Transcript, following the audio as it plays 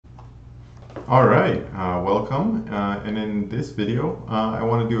All right, welcome. And in this video, I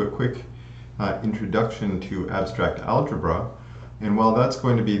want to do a quick introduction to abstract algebra. And while that's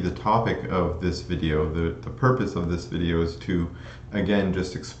going to be the topic of this video, the purpose of this video is to, again,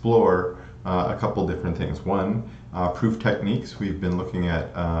 just explore a couple different things. One, proof techniques. We've been looking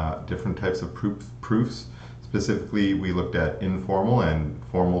at different types of proofs. Specifically, we looked at informal and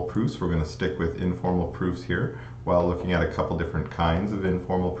formal proofs. We're going to stick with informal proofs here while looking at a couple different kinds of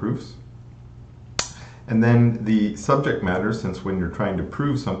informal proofs. And then the subject matter, since when you're trying to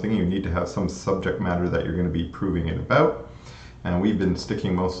prove something, you need to have some subject matter that you're going to be proving it about. And we've been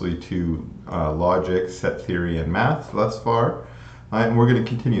sticking mostly to logic, set theory, and math thus far. And we're going to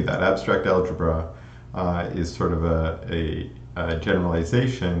continue that. Abstract algebra is sort of a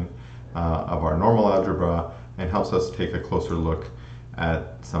generalization of our normal algebra and helps us take a closer look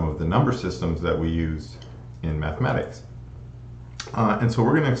at some of the number systems that we use in mathematics. And so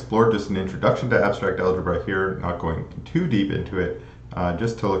we're going to explore just an introduction to abstract algebra here, not going too deep into it,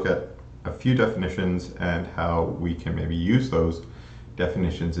 just to look at a few definitions and how we can maybe use those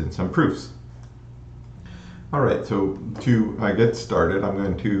definitions in some proofs. All right, so to get started, I'm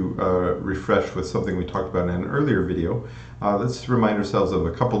going to refresh with something we talked about in an earlier video. Let's remind ourselves of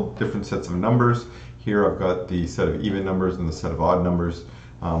a couple different sets of numbers. Here I've got the set of even numbers and the set of odd numbers.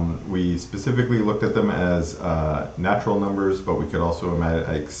 We specifically looked at them as natural numbers, but we could also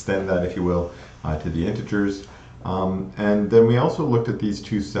extend that, if you will, to the integers. And then we also looked at these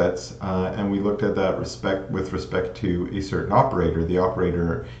two sets, and we looked at that with respect to a certain operator. The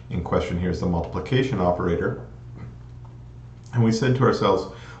operator in question here is the multiplication operator. And we said to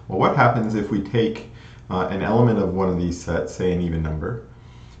ourselves, well, what happens if we take an element of one of these sets, say an even number,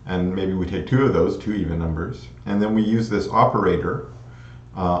 and maybe we take two of those, two even numbers, and then we use this operator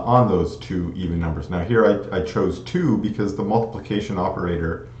on those two even numbers. Now here I chose 2 because the multiplication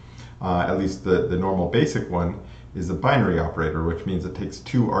operator, at least the normal basic one, is a binary operator, which means it takes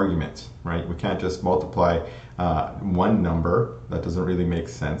 2 arguments, right? We can't just multiply one number. That doesn't really make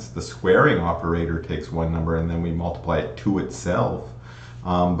sense. The squaring operator takes one number and then we multiply it to itself.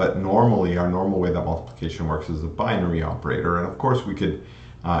 But normally, our normal way that multiplication works is a binary operator. And of course, we could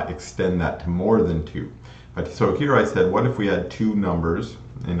extend that to more than 2. But so here I said, what if we had 2 numbers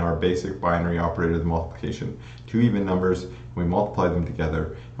in our basic binary operator, the multiplication, 2 even numbers, and we multiply them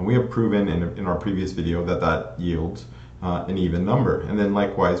together, and we have proven in our previous video that that yields an even number. And then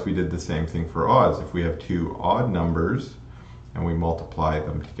likewise, we did the same thing for odds. If we have 2 odd numbers and we multiply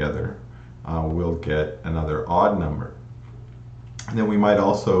them together, we'll get another odd number. And then we might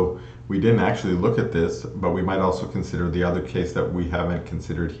also, we didn't actually look at this, but we might also consider the other case that we haven't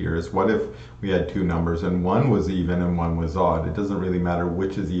considered here is what if we had 2 numbers and one was even and one was odd. It doesn't really matter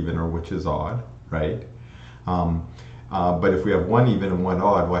which is even or which is odd, right? But if we have one even and one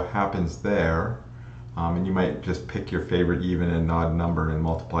odd, what happens there? And you might just pick your favorite even and odd number and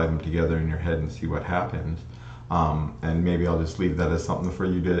multiply them together in your head and see what happens. And maybe I'll just leave that as something for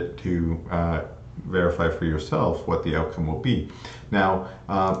you to verify for yourself what the outcome will be. Now,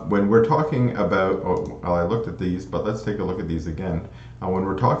 when we're talking about, well, I looked at these, but let's take a look at these again. When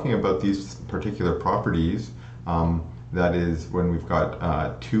we're talking about these particular properties, that is when we've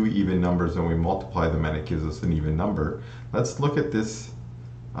got 2 even numbers and we multiply them and it gives us an even number. Let's look at this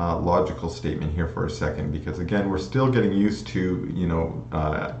logical statement here for a second, because again, we're still getting used to,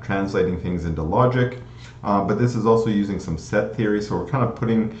 translating things into logic. But this is also using some set theory, so we're kind of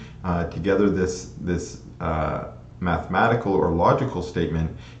putting together this mathematical or logical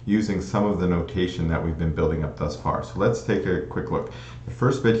statement using some of the notation that we've been building up thus far. So let's take a quick look. The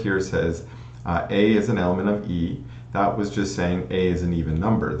first bit here says A is an element of E. That was just saying A is an even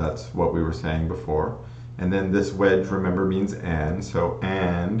number. That's what we were saying before. And then this wedge, remember, means and. So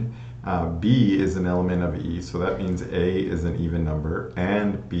and B is an element of E. So that means A is an even number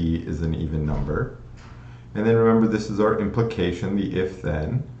and B is an even number. And then remember, this is our implication, the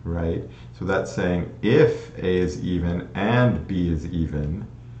if-then, right? So that's saying if A is even and B is even,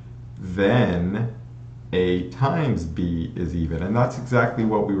 then A times B is even. And that's exactly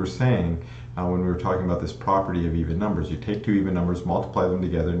what we were saying when we were talking about this property of even numbers. You take 2 even numbers, multiply them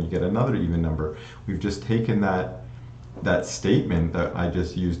together, and you get another even number. We've just taken that statement that I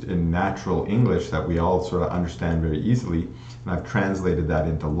just used in natural English that we all sort of understand very easily, and I've translated that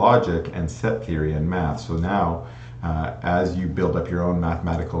into logic and set theory and math. So now, as you build up your own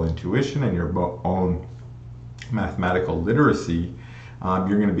mathematical intuition and your own mathematical literacy,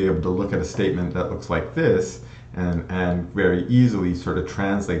 you're going to be able to look at a statement that looks like this and very easily sort of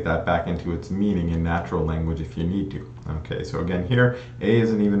translate that back into its meaning in natural language if you need to. Okay, so again here, A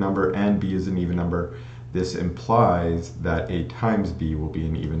is an even number and B is an even number. this implies that A times B will be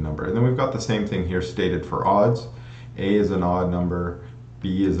an even number. And then we've got the same thing here stated for odds. A is an odd number,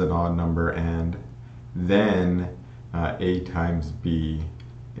 B is an odd number, and then A times B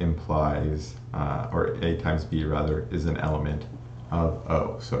implies, or A times B rather, is an element of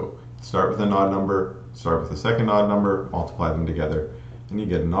O. So start with an odd number, start with a second odd number, multiply them together, and you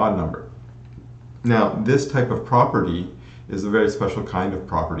get an odd number. Now, this type of property is a very special kind of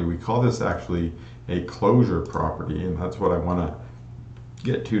property. We call this actually a closure property, and that's what I want to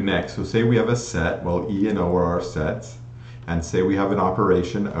get to next. So say we have a set, well, E and O are our sets, and say we have an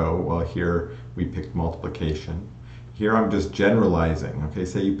operation O, well, here we picked multiplication. Here I'm just generalizing, okay?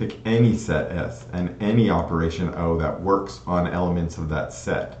 Say you pick any set S and any operation O that works on elements of that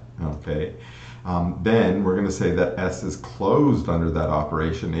set, okay? Then we're going to say that S is closed under that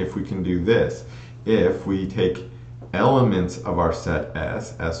operation if we can do this. If we take elements of our set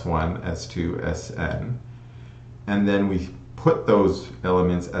S, S1, S2, Sn, and then we put those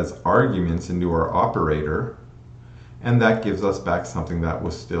elements as arguments into our operator, and that gives us back something that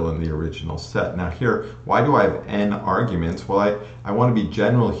was still in the original set. Now here, why do I have n arguments? Well, I want to be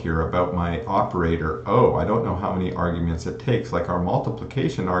general here about my operator O. I don't know how many arguments it takes. Like our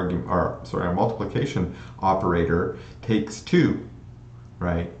multiplication our multiplication operator takes 2,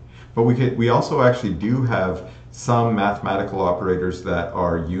 right? But we also actually do have some mathematical operators that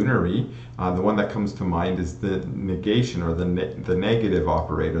are unary. The one that comes to mind is the negation, or the negative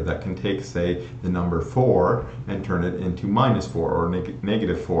operator that can take, say, the number 4 and turn it into -4 or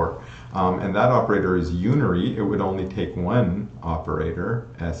negative 4. And that operator is unary. It would only take one operator,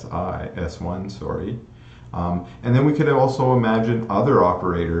 S1, sorry. And then we could also imagine other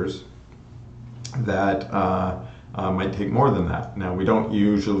operators that might take more than that. Now, we don't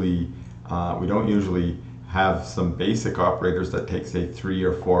usually have some basic operators that take, say, 3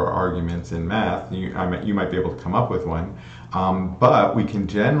 or 4 arguments in math. You might be able to come up with one, but we can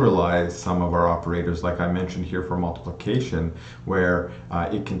generalize some of our operators, like I mentioned here for multiplication, where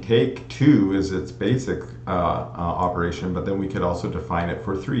it can take 2 as its basic operation, but then we could also define it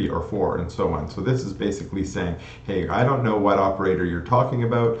for 3 or 4 and so on. So this is basically saying, hey, I don't know what operator you're talking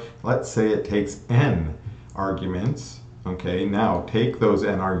about. Let's say it takes n arguments. Okay, now take those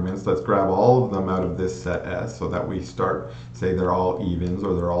n arguments, let's grab all of them out of this set S so that we start, say they're all evens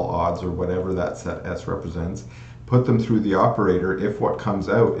or they're all odds or whatever that set S represents, put them through the operator. If what comes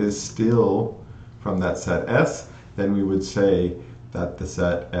out is still from that set S, then we would say that the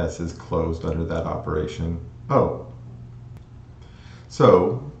set S is closed under that operation O.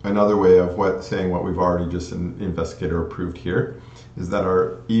 So another way of saying what we've already just investigated or proved here is that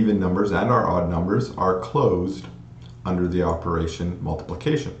our even numbers and our odd numbers are closed under the operation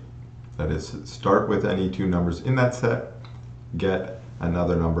multiplication. That is, start with any 2 numbers in that set, get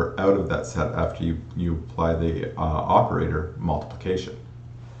another number out of that set after you apply the operator multiplication.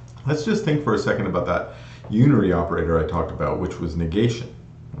 Let's just think for a second about that unary operator I talked about, which was negation.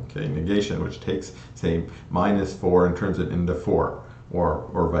 Okay, negation, which takes, say, -4 and turns it into 4.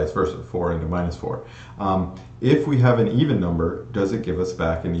 Or vice versa, 4 into -4. If we have an even number, does it give us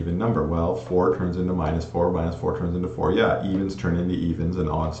back an even number? Well, 4 turns into -4, -4 turns into 4. Yeah, evens turn into evens and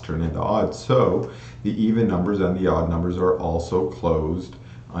odds turn into odds. So the even numbers and the odd numbers are also closed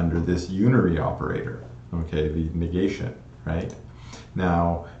under this unary operator, okay, the negation, right?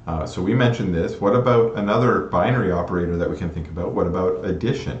 Now, so we mentioned this. What about another binary operator that we can think about? What about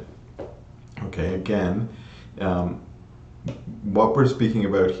addition? Okay, again, what we're speaking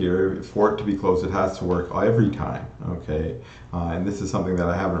about here, for it to be closed, it has to work every time, okay? And this is something that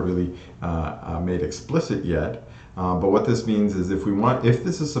I haven't really made explicit yet. But what this means is if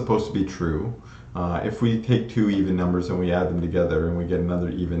this is supposed to be true, if we take 2 even numbers and we add them together and we get another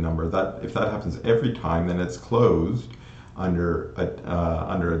even number, if that happens every time, then it's closed under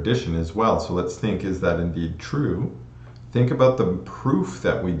addition as well. So let's think, is that indeed true? Think about the proof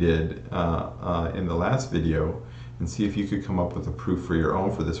that we did in the last video, and see if you could come up with a proof for your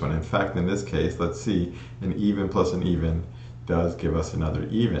own for this one. In fact, in this case, let's see, an even plus an even does give us another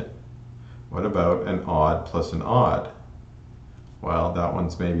even. What about an odd plus an odd? Well, that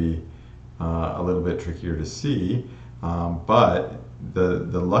one's maybe a little bit trickier to see, but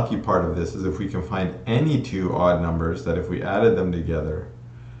the lucky part of this is if we can find any 2 odd numbers that if we added them together,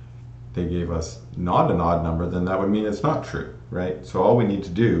 they gave us not an odd number, then that would mean it's not true, right? So all we need to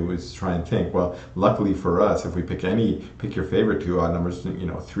do is try and think, well, luckily for us, if we pick your favorite 2 odd numbers,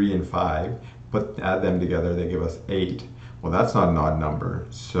 3 and 5, add them together, they give us 8. Well, that's not an odd number.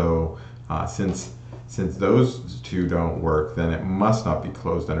 So since those 2 don't work, then it must not be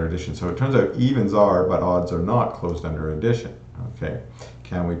closed under addition. So it turns out evens are, but odds are not closed under addition, Okay,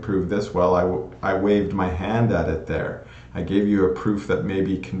 can we prove this? Well, I waved my hand at it there. I gave you a proof that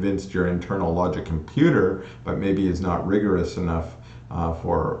maybe convinced your internal logic computer, but maybe is not rigorous enough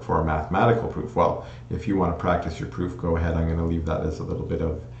for a mathematical proof. Well, if you want to practice your proof, go ahead. I'm going to leave that as a little bit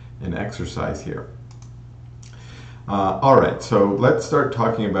of an exercise here. All right, so let's start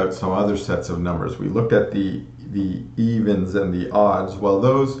talking about some other sets of numbers. We looked at the evens and the odds. Well,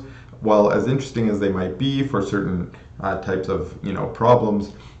 those, while as interesting as they might be for certain types of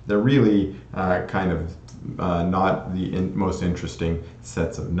problems, they're really kind of not the most interesting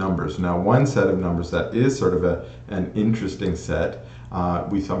sets of numbers. Now, one set of numbers that is sort of an interesting set,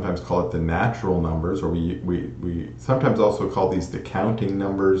 we sometimes call it the natural numbers, or we sometimes also call these the counting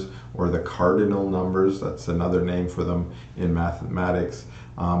numbers or the cardinal numbers. That's another name for them in mathematics.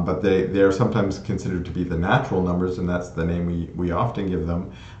 But they are sometimes considered to be the natural numbers, and that's the name we often give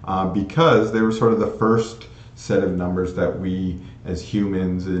them because they were sort of the first set of numbers that we as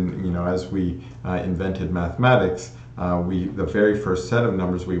humans, and as we invented mathematics, the very first set of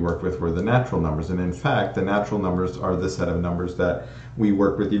numbers we worked with were the natural numbers. And in fact, the natural numbers are the set of numbers that we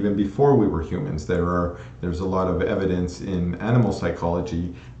worked with even before we were humans. There's a lot of evidence in animal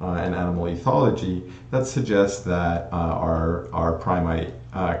psychology and animal ethology that suggests that our primate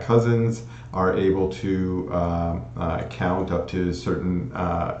cousins are able to count up to certain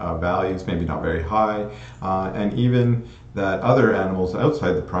values, maybe not very high, and even that other animals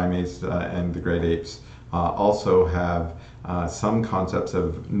outside the primates and the great apes also have some concepts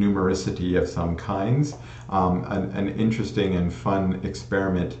of numericity of some kinds. An interesting and fun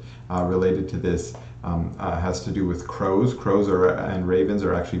experiment related to this has to do with crows. Crows and ravens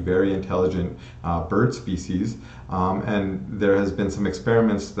are actually very intelligent bird species, and there has been some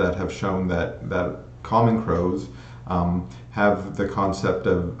experiments that have shown that common crows have the concept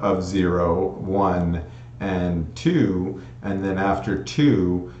of 0, 1, and 2, and then after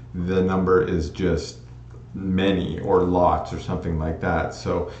 2 the number is just many or lots or something like that.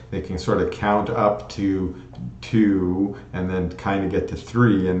 So they can sort of count up to 2 and then kind of get to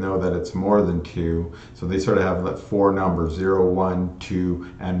 3 and know that it's more than 2. So they sort of have like 4 numbers, 0, 1,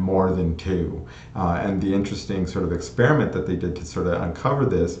 2, and more than 2. And the interesting sort of experiment that they did to sort of uncover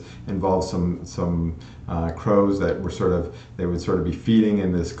this involved some crows that were they would sort of be feeding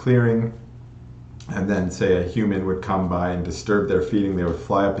in this clearing, and then say a human would come by and disturb their feeding. They would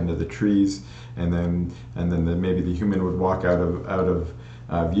fly up into the trees, and then maybe the human would walk out of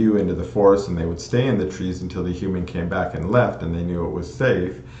view into the forest, and they would stay in the trees until the human came back and left, and they knew it was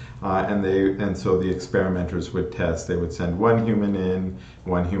safe. And so the experimenters would test. They would send one human in,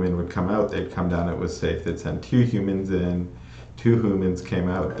 one human would come out, they'd come down, it was safe. They'd send 2 humans in, 2 humans came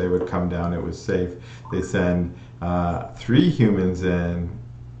out, they would come down, it was safe. They send 3 humans in,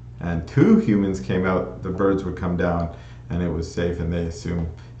 and 2 humans came out, the birds would come down, and it was safe, and they assume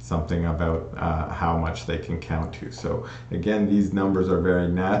something about how much they can count to. So again, these numbers are very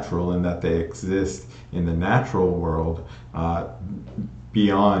natural in that they exist in the natural world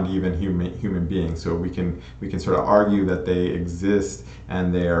beyond even human beings. So we can sort of argue that they exist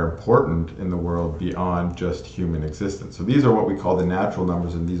and they are important in the world beyond just human existence. So these are what we call the natural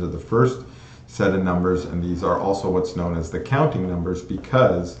numbers, and these are the first set of numbers, and these are also what's known as the counting numbers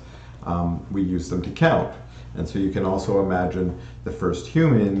because we use them to count. And so you can also imagine the first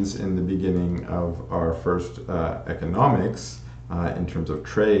humans in the beginning of our first economics in terms of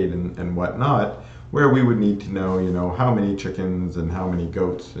trade and whatnot, where we would need to know, how many chickens and how many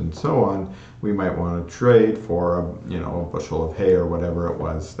goats and so on we might want to trade for a bushel of hay or whatever it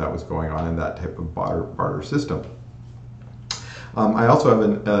was that was going on in that type of barter system. I also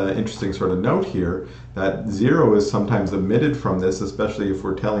have an interesting sort of note here that 0 is sometimes omitted from this, especially if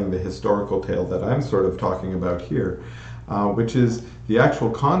we're telling the historical tale that I'm sort of talking about here, which is the actual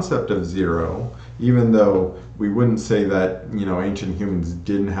concept of 0, even though we wouldn't say that ancient humans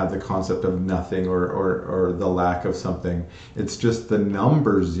didn't have the concept of nothing or the lack of something. It's just the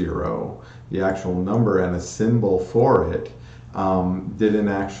number 0, the actual number and a symbol for it, didn't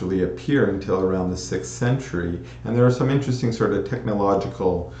actually appear until around the 6th century. And there are some interesting sort of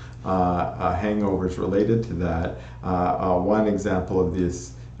technological hangovers related to that. One example of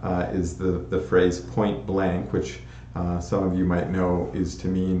this is the phrase point blank, which some of you might know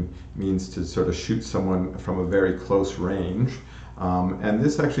means to sort of shoot someone from a very close range. And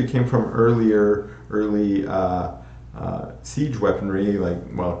this actually came from early siege weaponry,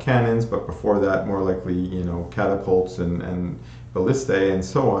 like cannons, but before that more likely catapults and ballistae and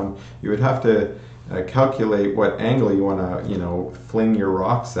so on. You would have to calculate what angle you want to fling your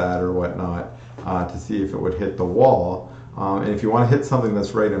rocks at or whatnot to see if it would hit the wall. And if you want to hit something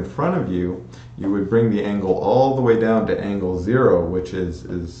that's right in front of you, you would bring the angle all the way down to angle 0, which is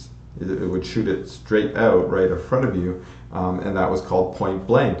it would shoot it straight out right in front of you, and that was called point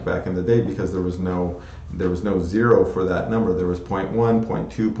blank back in the day because there was no 0 for that number. There was 0.1,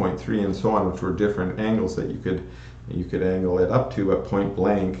 0.2, 0.3, and so on, which were different angles that you could angle it up to. But point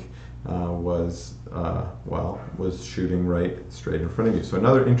blank was shooting right straight in front of you. So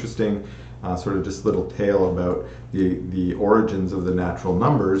another interesting sort of just little tale about the origins of the natural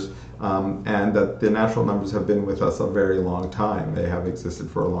numbers, and that the natural numbers have been with us a very long time. They have existed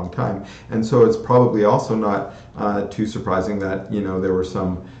for a long time, and so it's probably also not too surprising that there were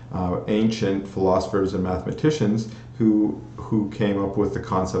some ancient philosophers and mathematicians who came up with the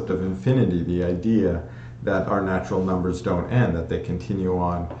concept of infinity, the idea that our natural numbers don't end, that they continue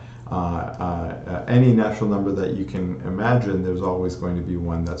on. Any natural number that you can imagine, there's always going to be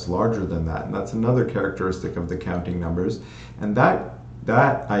one that's larger than that, and that's another characteristic of the counting numbers. And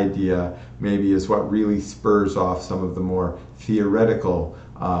that idea maybe is what really spurs off some of the more theoretical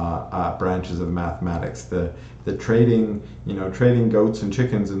branches of mathematics. The trading, trading goats and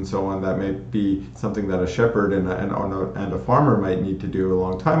chickens and so on, that may be something that a shepherd and a farmer might need to do a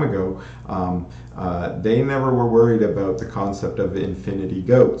long time ago. They never were worried about the concept of infinity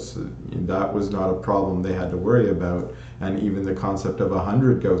goats. That was not a problem they had to worry about, and even the concept of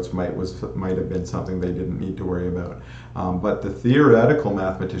 100 goats might have been something they didn't need to worry about. But the theoretical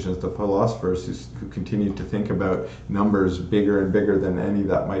mathematicians, the philosophers who continued to think about numbers bigger and bigger than any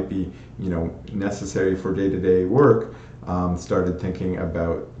that might be necessary for day-to-day work, started thinking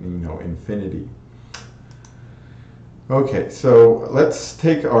about infinity. Okay, so let's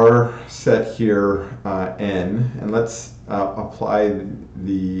take our set here, n, and let's apply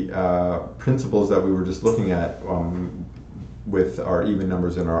the principles that we were just looking at with our even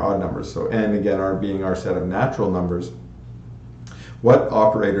numbers and our odd numbers. So n, again, being our set of natural numbers. What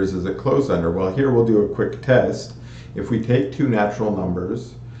operators is it closed under? Well, here we'll do a quick test. If we take two natural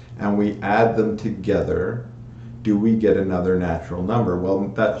numbers and we add them together, do we get another natural number? Well,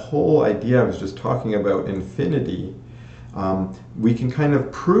 that whole idea I was just talking about, infinity, we can kind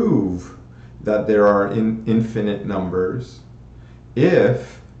of prove that there are infinite numbers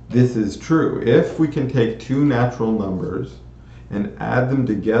if this is true. If we can take two natural numbers and add them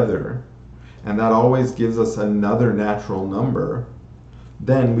together, and that always gives us another natural number,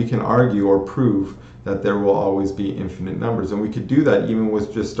 then we can argue or prove that there will always be infinite numbers. And we could do that even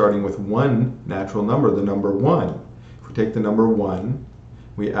with just starting with one natural number, the number 1. If we take the number 1,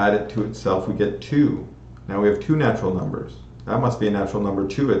 we add it to itself, we get 2. Now we have two natural numbers. That must be a natural number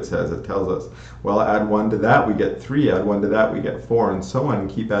 2, it says. It tells us. Well, add 1 to that, we get 3. Add 1 to that, we get 4, and so on. And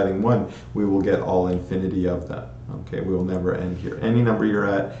keep adding 1, we will get all infinity of that. Okay, we will never end here. Any number you're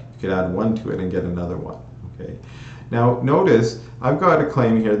at, you could add 1 to it and get another one. Okay. Now notice, I've got a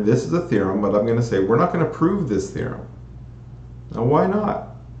claim here, this is a theorem, but I'm going to say we're not going to prove this theorem. Now why not?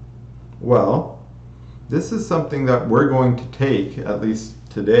 Well, this is something that we're going to take, at least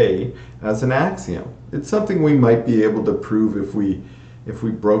today, as an axiom. It's something we might be able to prove if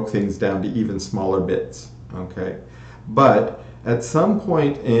we broke things down to even smaller bits. Okay? But at some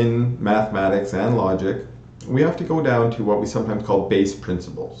point in mathematics and logic, we have to go down to what we sometimes call base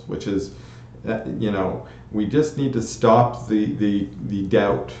principles, which is we just need to stop the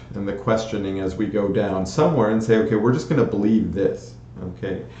doubt and the questioning as we go down somewhere and say, okay, we're just going to believe this.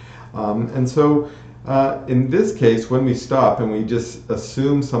 Okay, and so in this case, when we stop and we just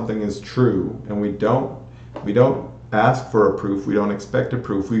assume something is true and we don't ask for a proof, we don't expect a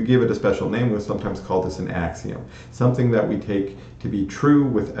proof, we give it a special name. We sometimes call this an axiom, something that we take to be true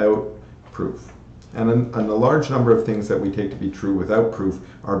without proof. And a large number of things that we take to be true without proof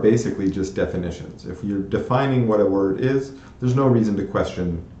are basically just definitions. If you're defining what a word is, there's no reason to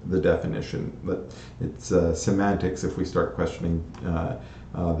question the definition. But it's semantics if we start questioning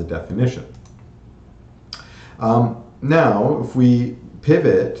the definition. Now, if we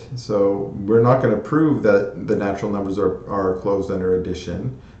pivot, so we're not going to prove that the natural numbers are closed under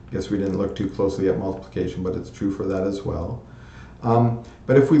addition. I guess we didn't look too closely at multiplication, but it's true for that as well.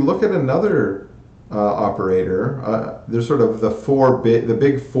 But if we look at another operator, there's sort of the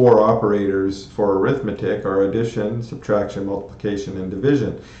big four operators for arithmetic are addition, subtraction, multiplication, and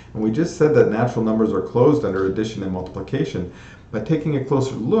division. And we just said that natural numbers are closed under addition and multiplication. But taking a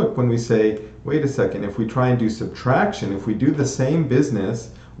closer look, when we say, wait a second, if we try and do subtraction, if we do the same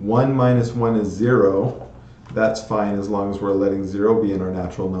business, 1 minus 1 is 0, that's fine as long as we're letting 0 be in our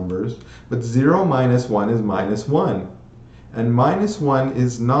natural numbers. But 0 minus 1 is minus 1. And minus 1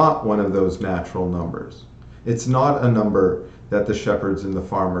 is not one of those natural numbers. It's not a number that the shepherds and the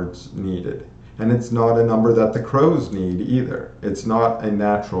farmers needed. And it's not a number that the crows need either. It's not a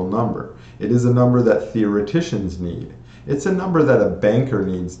natural number. It is a number that theoreticians need. It's a number that a banker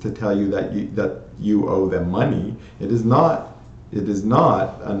needs to tell you that you owe them money. It is not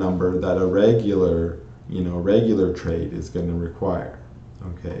a number that a regular trade is going to require.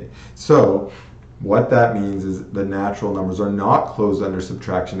 Okay, so what that means is the natural numbers are not closed under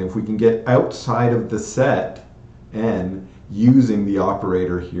subtraction if we can get outside of the set n using the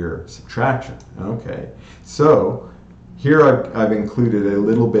operator here, subtraction. Okay, so here I've included a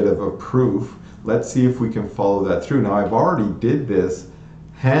little bit of a proof. Let's see if we can follow that through. Now I've already did this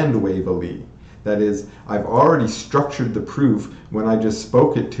hand-wavily. That is, I've already structured the proof when I just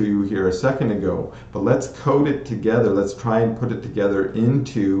spoke it to you here a second ago. But let's code it together. Let's try and put it together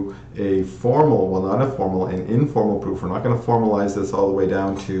into a formal, well, not a formal, an informal proof. We're not going to formalize this all the way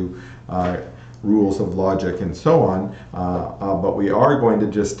down to rules of logic and so on, but we are going to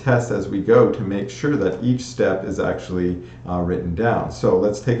just test as we go to make sure that each step is actually written down. So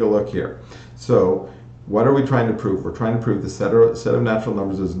let's take a look here. So what are we trying to prove? We're trying to prove the set of natural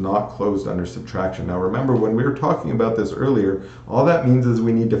numbers is not closed under subtraction. Now remember, when we were talking about this earlier, all that means is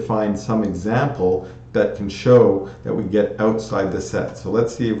we need to find some example that can show that we get outside the set. So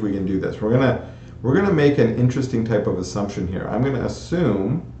let's see if we can do this. We're gonna make an interesting type of assumption here. I'm going to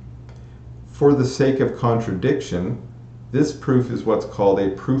assume, for the sake of contradiction, this proof is what's called a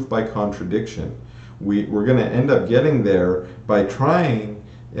proof by contradiction. We're going to end up getting there by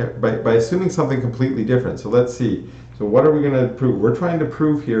by assuming something completely different. So let's see. So what are we going to prove? We're trying to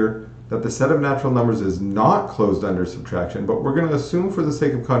prove here that the set of natural numbers is not closed under subtraction, but we're going to assume for the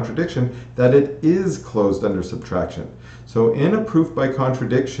sake of contradiction that it is closed under subtraction. So in a proof by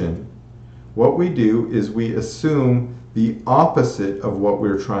contradiction, what we do is we assume the opposite of what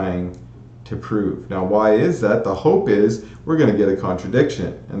we're trying to prove. Now why is that? The hope is we're going to get a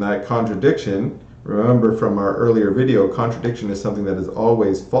contradiction, and that contradiction, remember from our earlier video, contradiction is something that is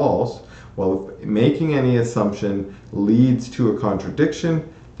always false. Well, if making any assumption leads to a contradiction,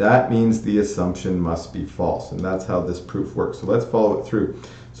 that means the assumption must be false, and that's how this proof works. So let's follow it through.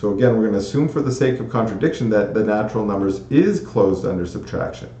 So again, we're going to assume for the sake of contradiction that the natural numbers is closed under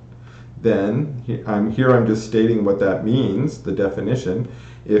subtraction. Then I'm just stating what that means, the definition.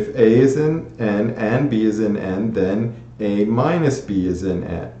 If A is in n and B is in n, then A minus B is in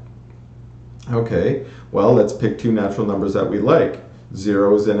n. Okay, well, let's pick two natural numbers that we like.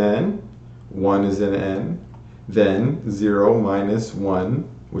 0 is in n, 1 is in n, then 0 minus 1,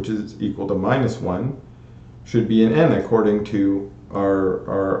 which is equal to minus 1, should be in n according to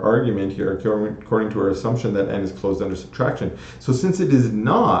our argument here, according to our assumption that n is closed under subtraction. So since it is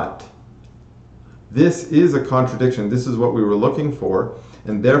not, this is a contradiction. This is what we were looking for,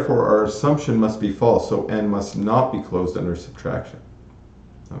 and therefore our assumption must be false. So n must not be closed under subtraction.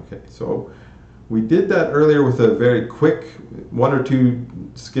 Okay, so we did that earlier with a very quick 1 or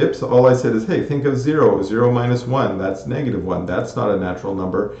 2 skips. All I said is, hey, think of 0. 0 minus 1, that's negative 1. That's not a natural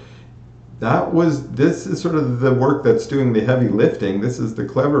number. This is sort of the work that's doing the heavy lifting. This is the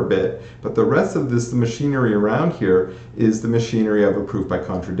clever bit. But the rest of this, the machinery around here, is the machinery of a proof by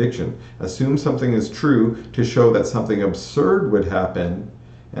contradiction. Assume something is true to show that something absurd would happen,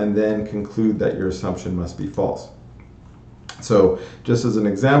 and then conclude that your assumption must be false. So just as an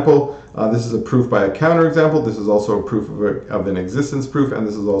example, this is a proof by a counterexample. This is also a proof of an existence proof, and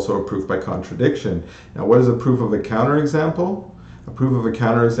this is also a proof by contradiction. Now, what is a proof of a counterexample? A proof of a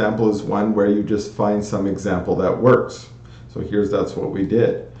counterexample is one where you just find some example that works. So that's what we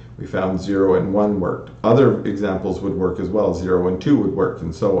did. We found 0 and 1 worked. Other examples would work as well. 0 and 2 would work,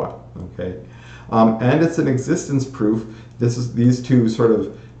 and so on. Okay, and it's an existence proof. These two sort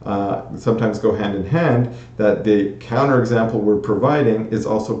of sometimes go hand in hand, that the counterexample we're providing is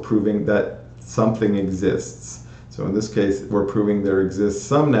also proving that something exists. So in this case, we're proving there exists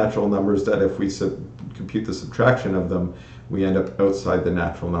some natural numbers that if we compute the subtraction of them, we end up outside the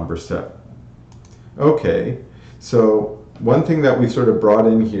natural number set. Okay, so one thing that we sort of brought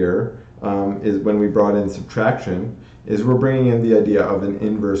in here is when we brought in subtraction, is we're bringing in the idea of an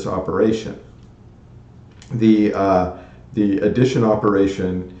inverse operation. The addition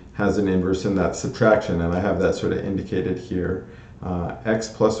operation has an inverse, and that's subtraction, and I have that sort of indicated here. X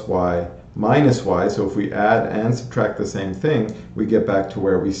plus y minus y, so if we add and subtract the same thing, we get back to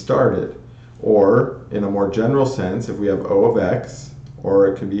where we started. Or, in a more general sense, if we have O of x, or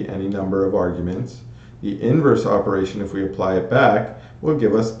it can be any number of arguments, the inverse operation, if we apply it back, will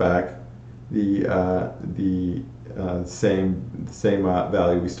give us back the same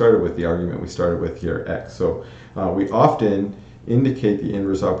value we started with, the argument we started with here, x. So we often indicate the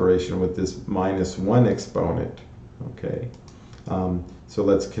inverse operation with this minus 1 exponent. Okay, So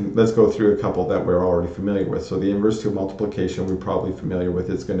let's go through a couple that we're already familiar with. So the inverse to multiplication we're probably familiar with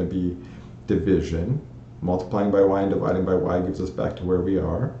is going to be division. Multiplying by y and dividing by y gives us back to where we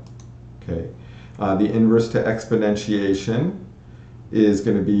are. Okay. The inverse to exponentiation is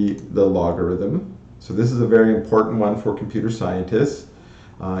going to be the logarithm. So this is a very important one for computer scientists.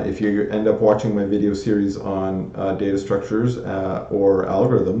 If you end up watching my video series on data structures or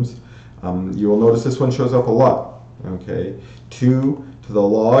algorithms, you will notice this one shows up a lot. Okay, 2 to the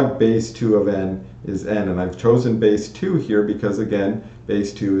log base 2 of n is n, and I've chosen base 2 here because, again,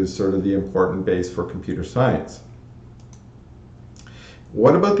 base 2 is sort of the important base for computer science.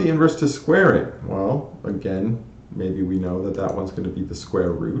 What about the inverse to squaring? Well, again, maybe we know that that one's going to be the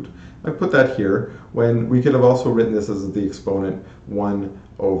square root. I put that here when we could have also written this as the exponent 1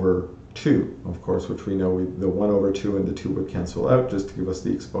 over 2, of course, which we know the 1 over 2 and the 2 would cancel out just to give us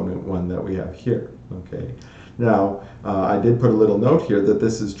the exponent 1 that we have here. Okay. Now, I did put a little note here that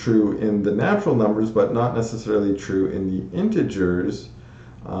this is true in the natural numbers, but not necessarily true in the integers,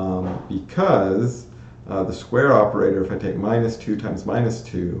 because the square operator, if I take minus 2 times minus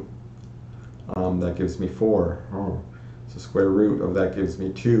 2, that gives me 4. Oh. So square root of that gives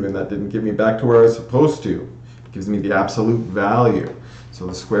me 2, and that didn't give me back to where I was supposed to. It gives me the absolute value. So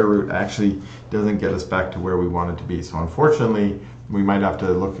the square root actually doesn't get us back to where we want it to be. So unfortunately, we might have to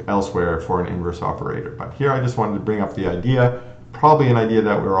look elsewhere for an inverse operator. But here I just wanted to bring up the idea, probably an idea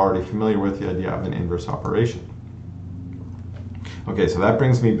that we're already familiar with, the idea of an inverse operation. Okay, so that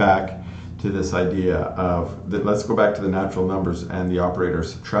brings me back to this idea of, let's go back to the natural numbers and the operator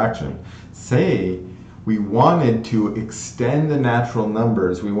subtraction. Say we wanted to extend the natural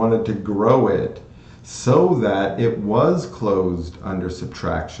numbers, we wanted to grow it so that it was closed under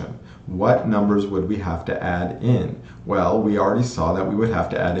subtraction. What numbers would we have to add in? Well, we already saw that we would have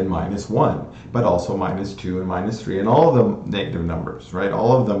to add in minus 1, but also minus 2 and minus 3, and all of them negative numbers, right?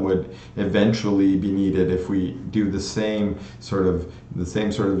 All of them would eventually be needed if we do the same sort of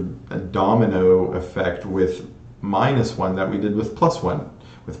domino effect with minus 1 that we did with plus 1.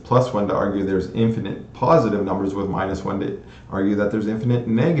 With plus 1 to argue there's infinite positive numbers, with minus 1 to argue that there's infinite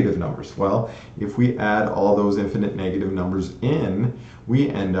negative numbers. Well, if we add all those infinite negative numbers in, we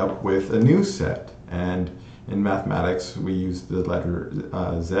end up with a new set. And in mathematics, we use the letter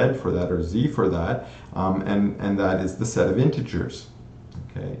Z for that, or Z for that, and that is the set of integers.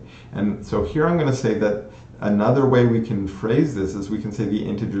 Okay, and so here I'm going to say that another way we can phrase this is we can say the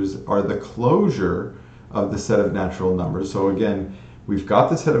integers are the closure of the set of natural numbers. So again, we've got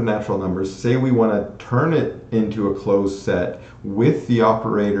the set of natural numbers. Say we want to turn it into a closed set with the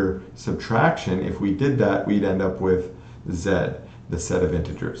operator subtraction. If we did that, we'd end up with Z, the set of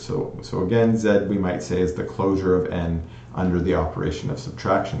integers. So again, Z we might say is the closure of n under the operation of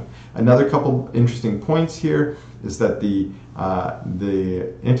subtraction. Another couple interesting points here is that the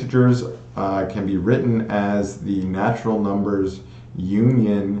integers can be written as the natural numbers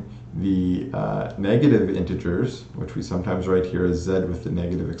union the negative integers, which we sometimes write here as Z with the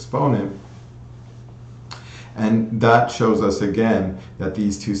negative exponent. And that shows us again that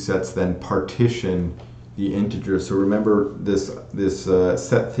these two sets then partition the integers. So remember, this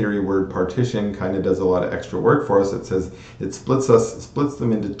set theory word partition kind of does a lot of extra work for us. It says it splits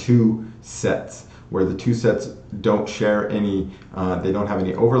them into two sets, where the two sets don't share any, they don't have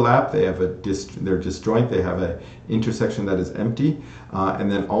any overlap. They have they're disjoint. They have an intersection that is empty. And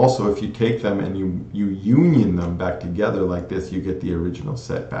then also, if you take them and you union them back together like this, you get the original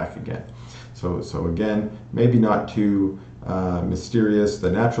set back again. So again, maybe not too mysterious. The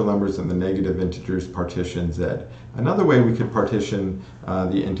natural numbers and the negative integers partition Z. Another way we could partition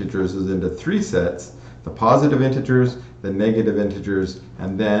the integers is into three sets: the positive integers, the negative integers,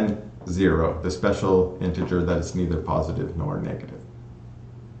 and then 0, the special integer that is neither positive nor negative.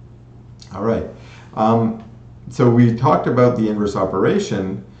 All right. So we talked about the inverse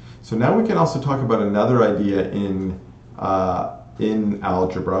operation. So now we can also talk about another idea in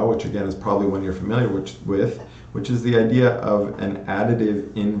algebra, which again is probably one you're familiar with, which is the idea of an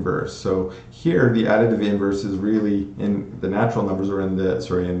additive inverse. So here the additive inverse is really, in the natural numbers, or in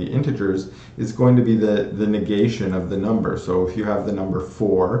the integers, is going to be the negation of the number. So if you have the number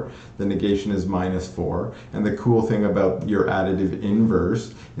 4, the negation is minus 4. And the cool thing about your additive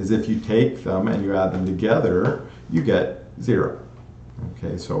inverse is if you take them and you add them together, you get 0.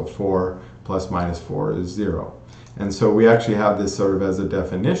 Okay, so 4 plus minus 4 is 0. And so we actually have this sort of as a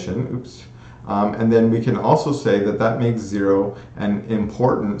definition. Oops. And then we can also say that that makes 0 an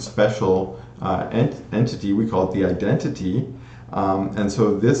important special entity. We call it the identity. And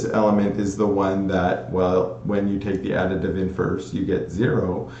so this element is the one that, well, when you take the additive inverse, you get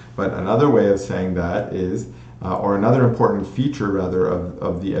 0. But another way of saying that is or another important feature rather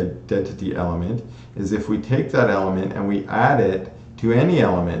of the identity element is if we take that element and we add it to any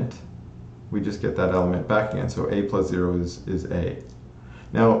element, we just get that element back again. So a plus 0 is a.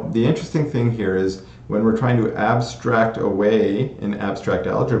 Now, the interesting thing here is when we're trying to abstract away in abstract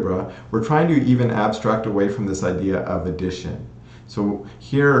algebra, we're trying to even abstract away from this idea of addition. So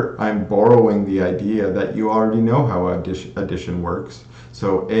here I'm borrowing the idea that you already know how addition works.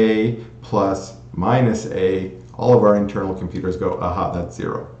 So a plus minus a, all of our internal computers go, aha, that's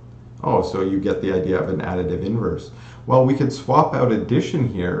 0. Oh, so you get the idea of an additive inverse. Well, we could swap out addition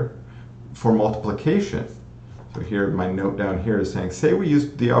here for multiplication. So here, my note down here is saying, say we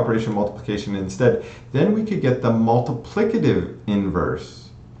use the operation multiplication instead, then we could get the multiplicative inverse,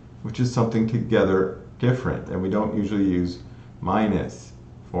 which is something together different, and we don't usually use minus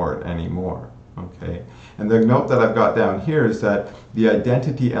for it anymore. Okay, and the note that I've got down here is that the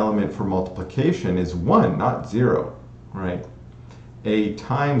identity element for multiplication is 1, not 0, right? A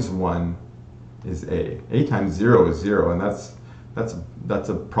times 1 is a. A times 0 is 0, and that's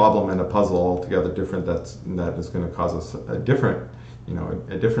a problem and a puzzle altogether different. That is going to cause us a different,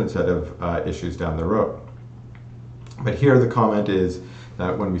 a different set of issues down the road. But here the comment is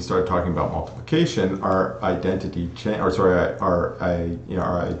that when we start talking about multiplication, our identity our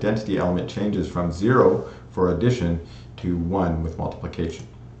identity element changes from 0 for addition to 1 with multiplication.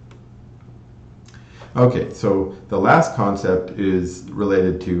 Okay, so the last concept is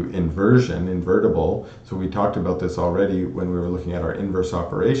related to inversion, invertible. So we talked about this already when we were looking at our inverse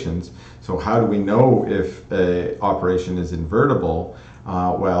operations. So how do we know if an operation is invertible?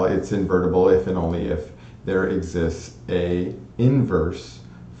 Well, it's invertible if and only if there exists a inverse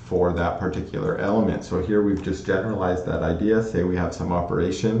for that particular element. So here we've just generalized that idea. Say we have some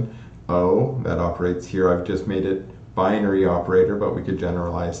operation O that operates here. I've just made it binary operator, but we could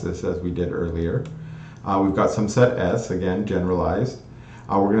generalize this as we did earlier. We've got some set S, again, generalized.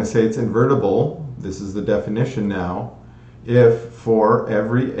 We're going to say it's invertible. This is the definition now. If for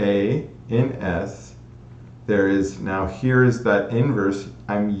every A in S, there is, now here is that inverse.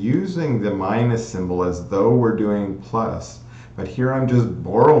 I'm using the minus symbol as though we're doing plus, but here I'm just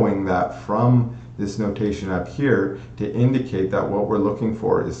borrowing that from this notation up here to indicate that what we're looking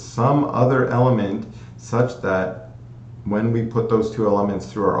for is some other element such that when we put those two elements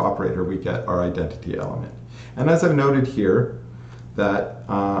through our operator, we get our identity element. And as I've noted here, that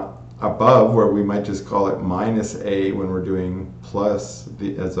above, where we might just call it minus a when we're doing plus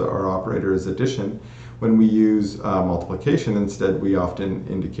as our operator is addition, when we use multiplication instead, we often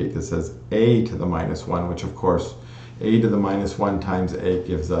indicate this as a to the minus 1, which of course, a to the minus 1 times a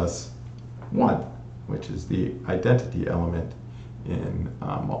gives us 1, which is the identity element in,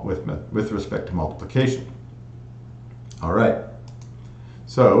 with respect to multiplication. All right,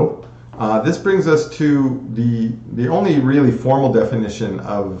 so this brings us to the only really formal definition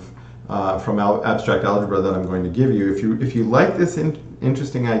of from abstract algebra that I'm going to give you. If you like this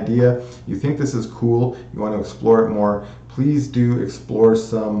interesting idea, you think this is cool, you want to explore it more, please do explore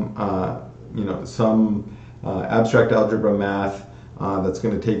some some abstract algebra math that's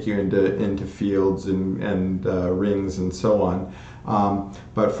going to take you into fields and rings and so on.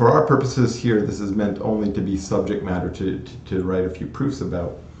 But for our purposes here, this is meant only to be subject matter to write a few proofs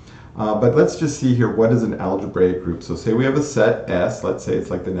about. But let's just see here, what is an algebraic group? So say we have a set S, let's say it's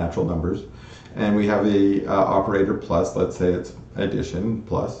like the natural numbers, and we have a operator plus, let's say it's addition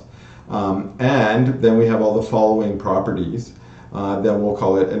plus, and then we have all the following properties. Then we'll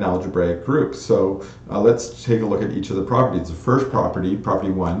call it an algebraic group. So let's take a look at each of the properties. The first property, property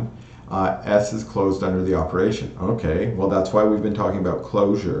 1, S is closed under the operation. Okay, well that's why we've been talking about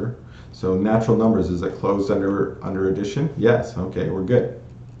closure. So natural numbers, is it closed under addition? Yes, okay, we're good.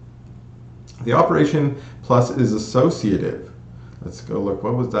 The operation plus is associative. Let's go look,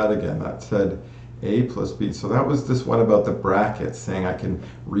 what was that again? That said A plus B. So that was this one about the brackets, saying I can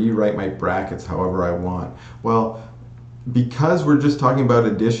rewrite my brackets however I want. Well, because we're just talking about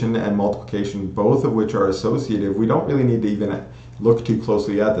addition and multiplication, both of which are associative, we don't really need to even look too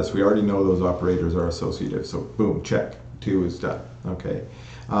closely at this. We already know those operators are associative. So boom, check. 2 is done. Okay.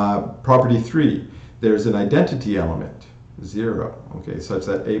 Property 3, there's an identity element, 0. Okay, such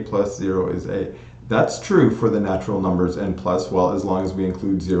that A plus 0 is A. That's true for the natural numbers n plus, well, as long as we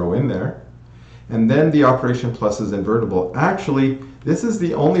include 0 in there. And then the operation plus is invertible. Actually, this is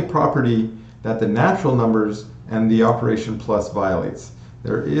the only property that the natural numbers and the operation plus violates.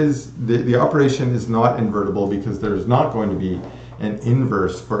 There is, the operation is not invertible because there's not going to be an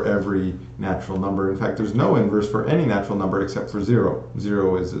inverse for every natural number. In fact, there's no inverse for any natural number except for 0.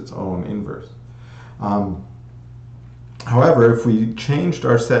 0 is its own inverse. However, if we changed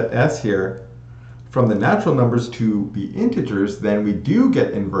our set S here from the natural numbers to the integers, then we do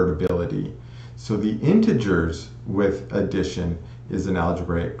get invertibility. So the integers with addition is an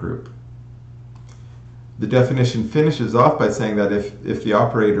algebraic group. The definition finishes off by saying that if the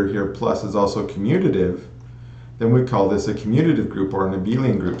operator here plus is also commutative, then we call this a commutative group or an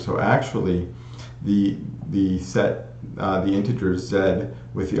abelian group. So actually, the integer z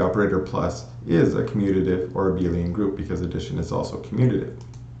with the operator plus is a commutative or abelian group because addition is also commutative.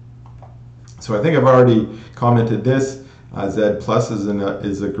 So I think I've already commented this. Z plus is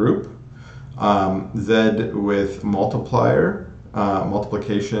a group. Z with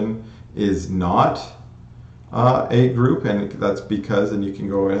multiplication is not a group, and that's because, and you can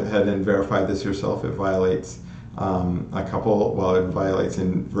go ahead and verify this yourself, it violates it violates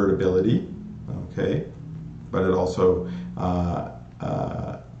invertibility, okay, but it also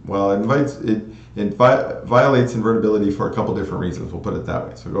it violates invertibility for a couple different reasons. We'll put it that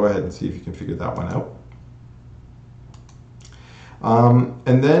way. So go ahead and see if you can figure that one out.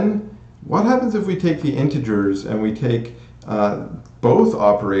 And then what happens if we take the integers and we take both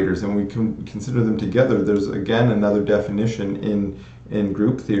operators and we consider them together? There's again another definition in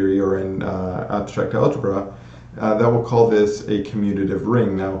group theory or in abstract algebra that we'll call this a commutative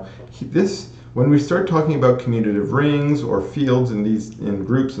ring. Now, when we start talking about commutative rings or fields in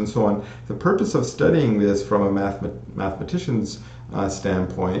groups and so on, the purpose of studying this from a mathematician's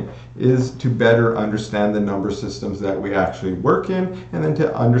standpoint is to better understand the number systems that we actually work in, and then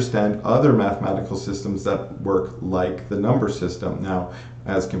to understand other mathematical systems that work like the number system. Now,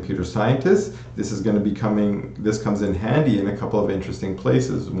 as computer scientists, this comes in handy in a couple of interesting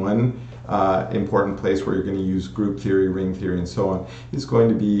places. One important place where you're going to use group theory, ring theory, and so on is going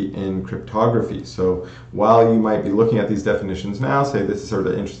to be in cryptography. So while you might be looking at these definitions now, say this is sort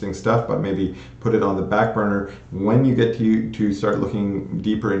of interesting stuff, but maybe put it on the back burner, when you get to start looking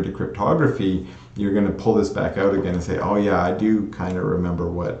deeper into cryptography, you're going to pull this back out again and say, oh yeah, I do kind of remember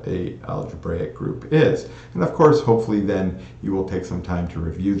what a algebraic group is. And of course, hopefully then you will take some time to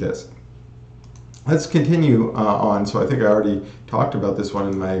review this. Let's continue on. So I think I already talked about this one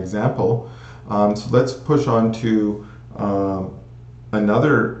in my example. So let's push on to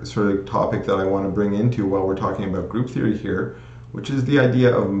another sort of topic that I want to bring into while we're talking about group theory here, which is the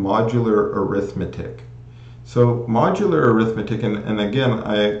idea of modular arithmetic. So modular arithmetic, and again,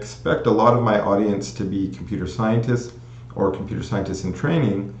 I expect a lot of my audience to be computer scientists or computer scientists in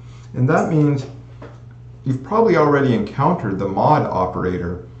training, and that means you've probably already encountered the mod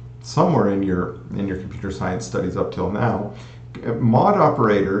operator somewhere in your computer science studies up till now. Mod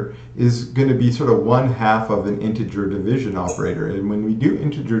operator is going to be sort of 1/2 of an integer division operator, and when we do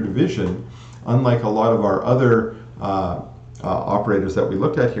integer division, unlike a lot of our other operators that we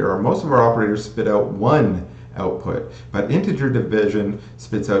looked at here, most of our operators spit out one output, but integer division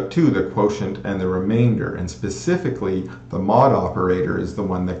spits out two, the quotient and the remainder, and specifically the mod operator is the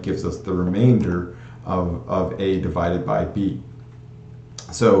one that gives us the remainder of A divided by B.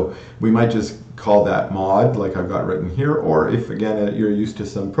 So we might just call that mod, like I've got written here, or if again you're used to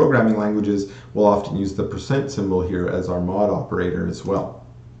some programming languages, we'll often use the % symbol here as our mod operator as well.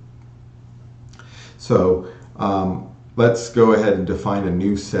 So let's go ahead and define a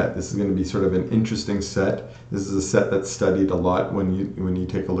new set. This is going to be sort of an interesting set. This is a set that's studied a lot when you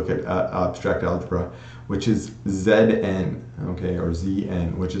take a look at abstract algebra, which is Zn, okay, or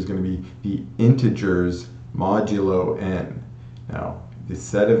Zn, which is going to be the integers modulo n. Now, the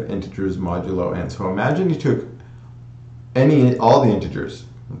set of integers modulo n. So imagine you took all the integers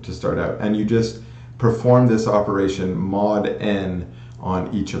to start out, and you just perform this operation mod n on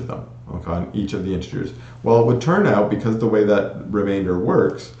each of them, okay, on each of the integers. Well, it would turn out, because the way that remainder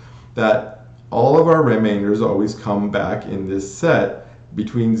works, that all of our remainders always come back in this set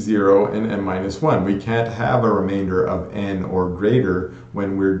between 0 and n-1. We can't have a remainder of n or greater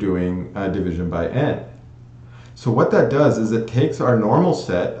when we're doing division by n. So what that does is it takes our normal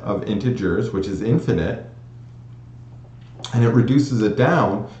set of integers, which is infinite, and it reduces it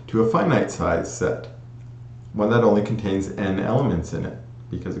down to a finite size set, one that only contains n elements in it,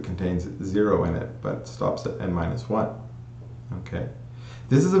 because it contains 0 in it, but stops at n-1. Okay.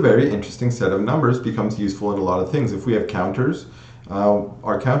 This is a very interesting set of numbers, becomes useful in a lot of things. If we have counters,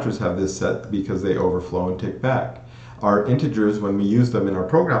 our counters have this set because they overflow and tick back. Our integers, when we use them in our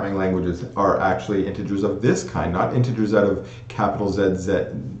programming languages, are actually integers of this kind, not integers out of capital Z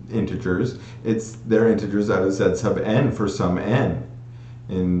integers. They're integers out of Z sub n for some n.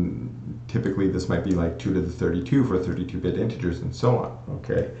 Typically this might be like 2 to the 32 for 32-bit integers and so on.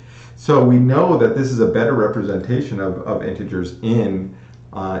 Okay, so we know that this is a better representation of integers inside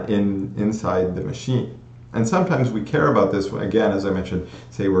the machine. And sometimes we care about this, again, as I mentioned,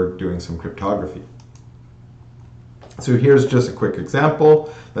 say we're doing some cryptography. So here's just a quick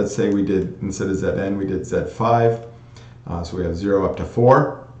example. Let's say we did, instead of Zn, we did Z5. So we have 0 up to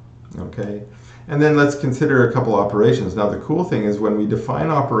 4. Okay. And then let's consider a couple operations. Now the cool thing is when we define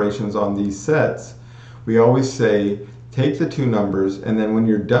operations on these sets, we always say take the two numbers, and then when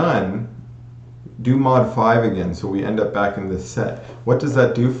you're done, do mod 5 again, so we end up back in this set. What does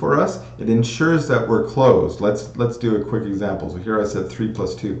that do for us? It ensures that we're closed. Let's do a quick example. So here I said 3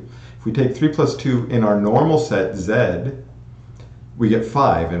 plus 2. If we take 3 plus 2 in our normal set Z, we get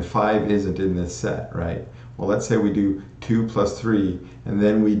 5, and 5 isn't in this set, right? Well, let's say we do 2 plus 3, and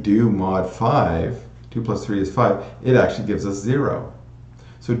then we do mod 5. 2 plus 3 is 5. It actually gives us 0.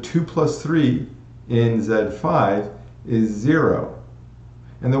 So 2 plus 3 in Z5 is 0.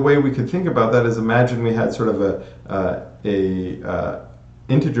 And the way we could think about that is imagine we had sort of a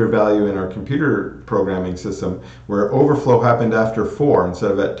integer value in our computer programming system where overflow happened after 4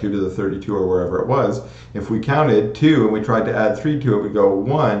 instead of at 2 to the 32 or wherever it was. If we counted 2 and we tried to add 3 to it, we'd go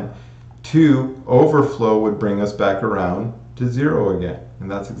 1, 2, overflow would bring us back around to 0 again. And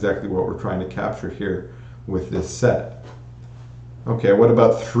that's exactly what we're trying to capture here with this set. Okay, what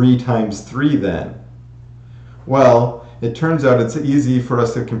about 3 times 3 then? Well, it turns out it's easy for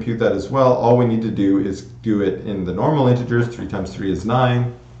us to compute that as well. All we need to do is do it in the normal integers. 3 times 3 is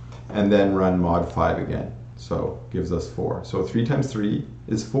 9, and then run mod 5 again. So gives us 4. So 3 times 3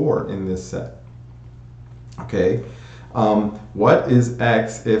 is 4 in this set. Okay, what is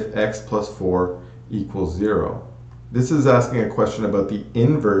x if x plus 4 equals 0? This is asking a question about the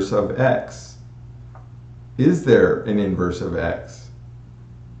inverse of x. Is there an inverse of x?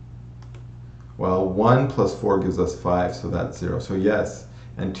 Well, 1 plus 4 gives us 5, so that's 0. So yes,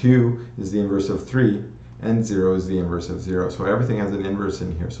 and 2 is the inverse of 3, and 0 is the inverse of 0. So everything has an inverse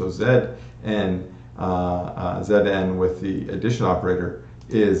in here. So Zn with the addition operator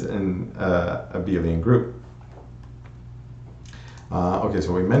is a abelian group. Okay,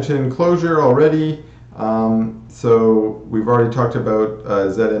 so we mentioned closure already. So we've already talked about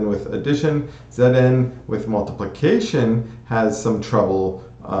Zn with addition. Zn with multiplication has some trouble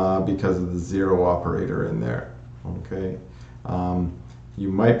because of the 0 operator in there. Okay, you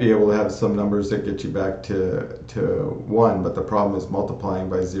might be able to have some numbers that get you back to 1, but the problem is multiplying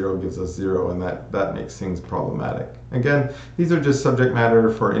by 0 gives us 0, and that makes things problematic. Again, these are just subject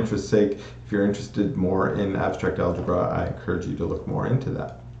matter for interest's sake. If you're interested more in abstract algebra, I encourage you to look more into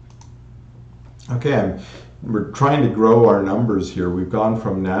that. Okay, we're trying to grow our numbers here. We've gone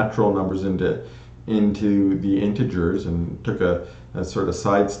from natural numbers into the integers and took a sort of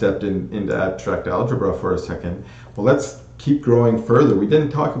sidestepped into abstract algebra for a second. Well, let's keep growing further. We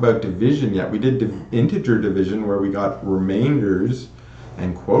didn't talk about division yet. We did integer division where we got remainders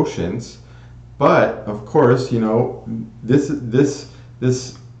and quotients, but of course, you know, this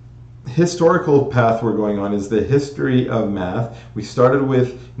historical path we're going on is the history of math. We started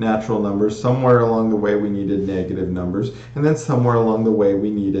with natural numbers. Somewhere along the way we needed negative numbers, and then somewhere along the way we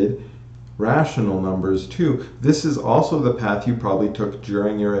needed rational numbers too. This is also the path you probably took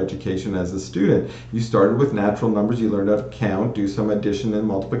during your education as a student. You started with natural numbers, you learned how to count, do some addition and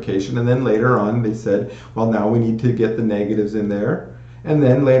multiplication, and then later on they said, well, now we need to get the negatives in there. And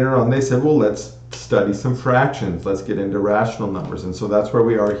then later on they said, well, let's study some fractions. Let's get into rational numbers. And so that's where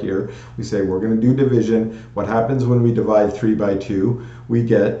we are here. We say we're going to do division. What happens when we divide 3 by 2? We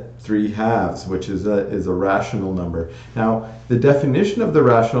get 3 halves, which is a rational number. Now, the definition of the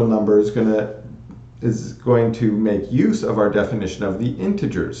rational number is going to make use of our definition of the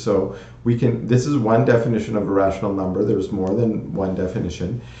integers. So this is one definition of a rational number. There's more than one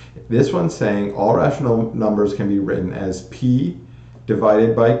definition. This one's saying all rational numbers can be written as p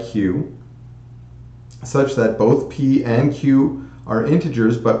divided by q, such that both p and q are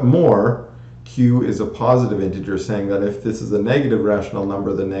integers, but more, q is a positive integer, saying that if this is a negative rational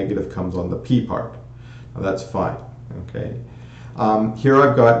number, the negative comes on the p part. Now that's fine. Okay. Here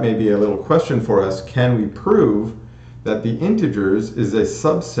I've got maybe a little question for us. Can we prove that the integers is a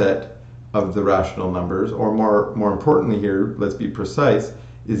subset of the rational numbers, or more importantly here, let's be precise,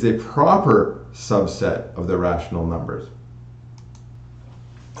 is a proper subset of the rational numbers?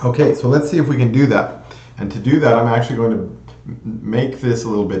 Okay, so let's see if we can do that. And to do that, I'm actually going to make this a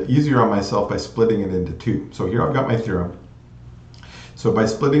little bit easier on myself by splitting it into 2. So here I've got my theorem. So by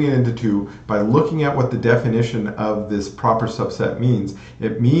splitting it into 2, by looking at what the definition of this proper subset means,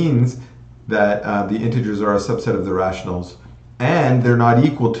 it means that the integers are a subset of the rationals, and they're not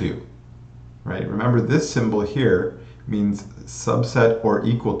equal to, right? Remember, this symbol here means subset or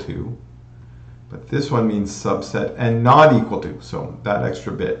equal to. but this one means subset and not equal to. So that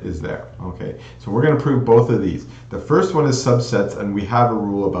extra bit is there. Okay, so we're going to prove both of these. The first one is subsets, and we have a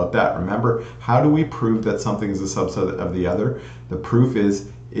rule about that. Remember, how do we prove that something is a subset of the other? The proof is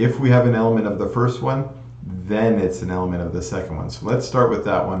if we have an element of the first one, then it's an element of the second one. So let's start with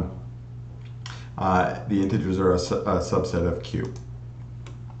that one. The integers are a subset of Q.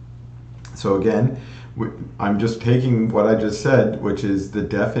 So again, I'm just taking what I just said, which is the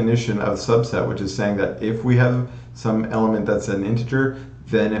definition of subset, which is saying that if we have some element that's an integer,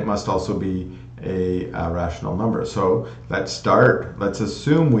 then it must also be a rational number. So let's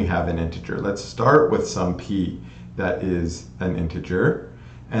assume we have an integer. Let's start with some p that is an integer,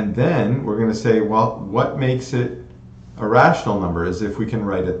 and then we're going to say, well, what makes it a rational number is if we can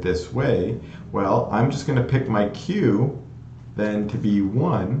write it this way. Well, I'm just going to pick my q then to be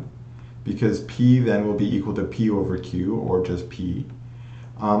 1, because p then will be equal to p over q, or just p.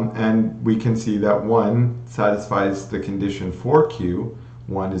 And we can see that 1 satisfies the condition for q.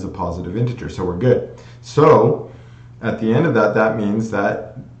 1 is a positive integer, so we're good. So at the end of that, that means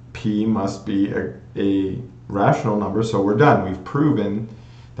that p must be a rational number, so we're done. We've proven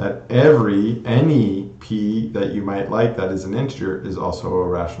that any p that you might like that is an integer is also a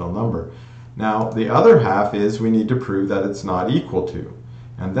rational number. Now, the other half is we need to prove that it's not equal to.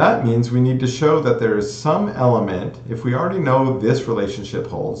 And that means we need to show that there is some element. If we already know this relationship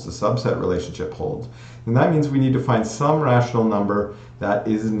holds, the subset relationship holds, then that means we need to find some rational number that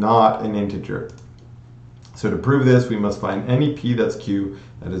is not an integer. So to prove this, we must find any p that's q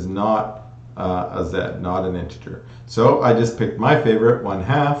that is not a z, not an integer. So I just picked my favorite,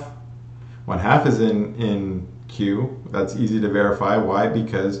 1/2. 1/2 is in q. That's easy to verify. Why?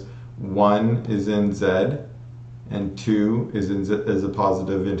 Because 1 is in z, and 2 is a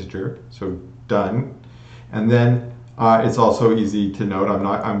positive integer, so done. And then it's also easy to note,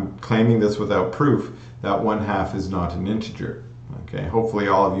 I'm claiming this without proof, that 1/2 is not an integer. Okay, hopefully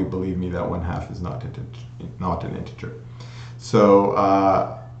all of you believe me that 1/2 is not an integer. So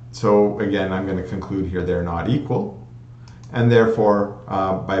again, I'm going to conclude here they're not equal, and therefore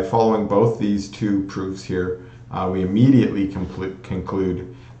by following both these two proofs here, we immediately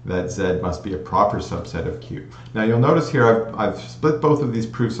conclude that z must be a proper subset of q. Now you'll notice here I've split both of these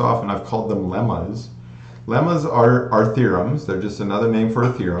proofs off and I've called them lemmas. Lemmas are theorems. They're just another name for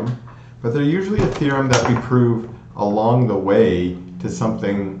a theorem, but they're usually a theorem that we prove along the way to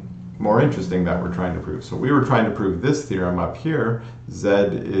something more interesting that we're trying to prove. So we were trying to prove this theorem up here, z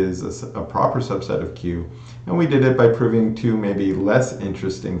is a proper subset of q, and we did it by proving two maybe less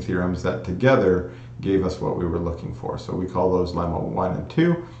interesting theorems that together gave us what we were looking for. So we call those lemma 1 and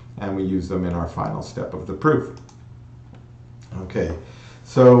 2, and we use them in our final step of the proof. Okay,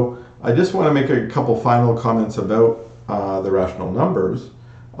 so I just want to make a couple final comments about the rational numbers.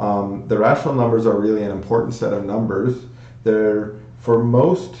 The rational numbers are really an important set of numbers. For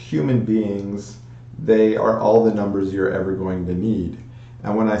most human beings, they are all the numbers you're ever going to need.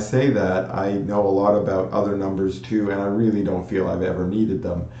 And when I say that, I know a lot about other numbers too, and I really don't feel I've ever needed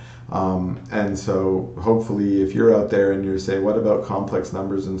them. And so hopefully if you're out there and you say, what about complex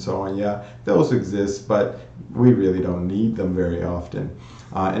numbers and so on? Yeah, those exist, but we really don't need them very often.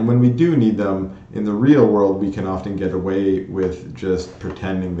 And when we do need them, in the real world, we can often get away with just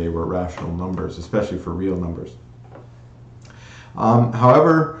pretending they were rational numbers, especially for real numbers.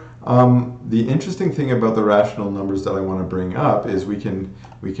 However, the interesting thing about the rational numbers that I want to bring up is we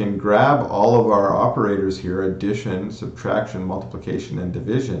can grab all of our operators here, addition, subtraction, multiplication, and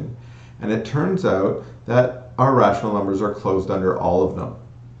division, and it turns out that our rational numbers are closed under all of them.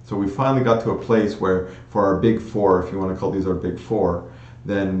 So we finally got to a place where for our big four, if you want to call these our big four,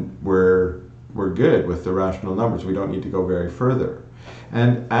 then we're good with the rational numbers. We don't need to go very further.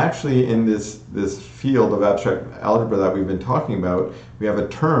 And actually in this field of abstract algebra that we've been talking about, we have a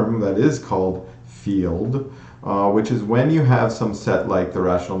term that is called field, which is when you have some set like the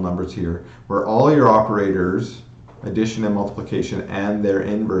rational numbers here, where all your operators, addition and multiplication, and their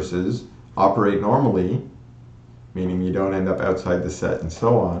inverses operate normally, meaning you don't end up outside the set and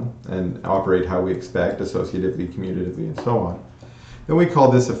so on, and operate how we expect, associatively, commutatively, and so on, then we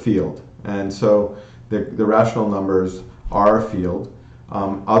call this a field. And so the rational numbers are a field.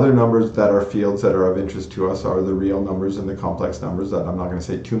 Other numbers that are fields that are of interest to us are the real numbers and the complex numbers that I'm not going to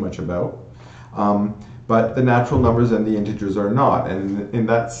say too much about. But the natural numbers and the integers are not. And in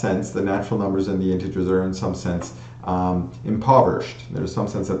that sense, the natural numbers and the integers are in some sense impoverished. There's some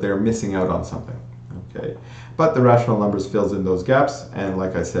sense that they're missing out on something. Okay. But the rational numbers fills in those gaps, and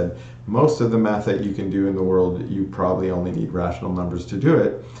like I said, most of the math that you can do in the world, you probably only need rational numbers to do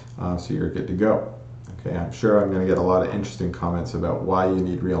it, so you're good to go. Okay, I'm sure I'm going to get a lot of interesting comments about why you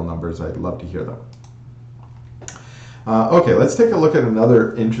need real numbers. I'd love to hear them. Okay, let's take a look at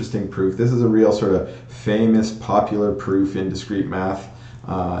another interesting proof. This is a real sort of famous, popular proof in discrete math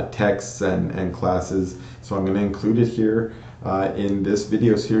texts and classes. So I'm going to include it here in this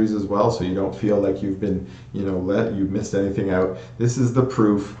video series as well, so you don't feel like you've been, you've missed anything out. This is the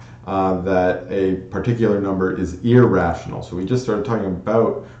proof that a particular number is irrational. So we just started talking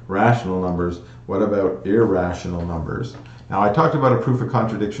about rational numbers. What about irrational numbers? Now, I talked about a proof of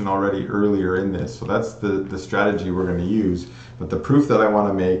contradiction already earlier in this, so that's the strategy we're going to use. But the proof that I want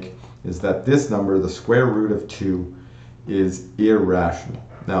to make is that this number, the square root of 2, is irrational.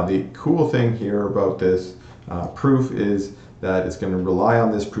 Now, the cool thing here about this proof is that it's going to rely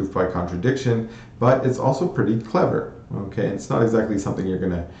on this proof by contradiction, but it's also pretty clever. Okay, it's not exactly something you're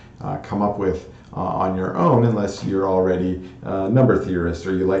going to come up with on your own unless you're already a number theorist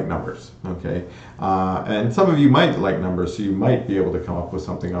or you like numbers. Okay, and some of you might like numbers, so you might be able to come up with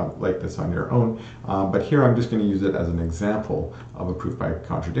something like this on your own. But here I'm just going to use it as an example of a proof by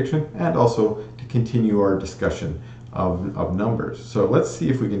contradiction, and also to continue our discussion of numbers. So let's see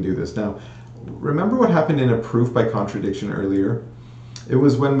if we can do this. Now, remember what happened in a proof by contradiction earlier? It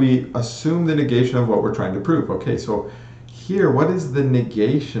was when we assume the negation of what we're trying to prove. Okay, so here, what is the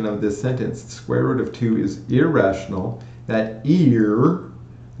negation of this sentence? The square root of 2 is irrational. That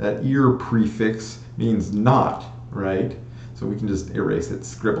ear prefix means not, right? So we can just erase it,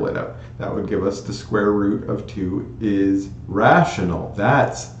 scribble it out. That would give us the square root of 2 is rational.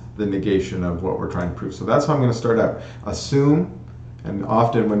 That's the negation of what we're trying to prove. So that's how I'm going to start out. Assume, and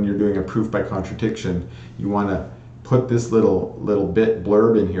often when you're doing a proof by contradiction, you want to put this little bit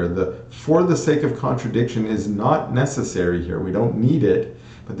blurb in here. The for the sake of contradiction is not necessary here. We don't need it,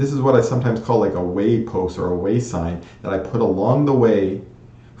 but this is what I sometimes call like a way post or a way sign that I put along the way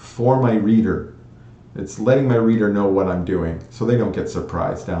for my reader. It's letting my reader know what I'm doing so they don't get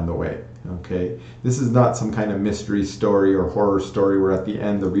surprised down the way. Okay, this is not some kind of mystery story or horror story where at the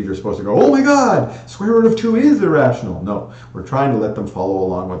end the reader's supposed to go, oh my god, square root of 2 is irrational. No, we're trying to let them follow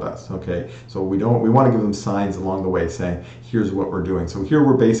along with us. Okay, so we want to give them signs along the way saying, here's what we're doing. So here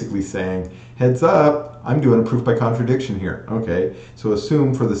we're basically saying, heads up, I'm doing a proof by contradiction here. Okay, so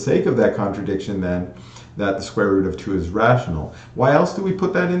assume for the sake of that contradiction then that the square root of 2 is rational. Why else do we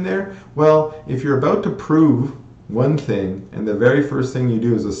put that in there? Well, if you're about to prove one thing and the very first thing you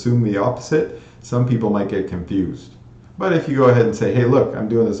do is assume the opposite, some people might get confused. But if you go ahead and say, hey, look, I'm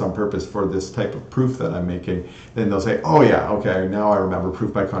doing this on purpose for this type of proof that I'm making, then they'll say, oh yeah, okay, now I remember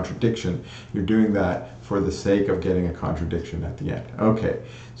proof by contradiction. You're doing that for the sake of getting a contradiction at the end. Okay,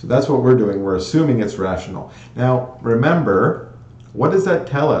 so that's what we're doing. We're assuming it's rational. Now, remember, what does that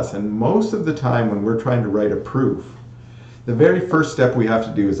tell us? And most of the time when we're trying to write a proof, the very first step we have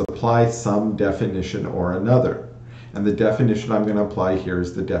to do is apply some definition or another. And the definition I'm going to apply here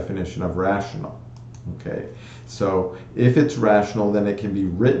is the definition of rational. Okay, so if it's rational, then it can be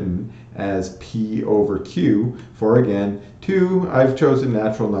written as P over Q for, again, 2. I've chosen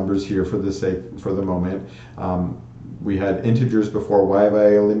natural numbers here for the moment. We had integers before. Why have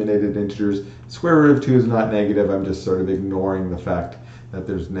I eliminated integers? Square root of 2 is not negative. I'm just sort of ignoring the fact that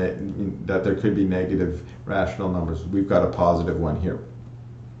there could be negative rational numbers. We've got a positive one here.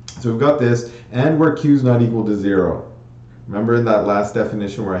 So we've got this, and where q is not equal to 0. Remember in that last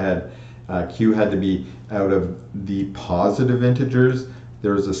definition where I had q had to be out of the positive integers?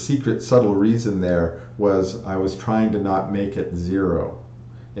 There was a secret, subtle reason there, was I was trying to not make it 0.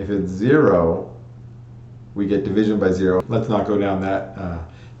 If it's 0, we get division by 0. Let's not go down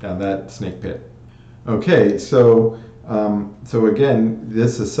that snake pit. Okay, so again,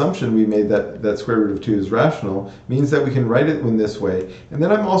 this assumption we made that square root of 2 is rational means that we can write it in this way. And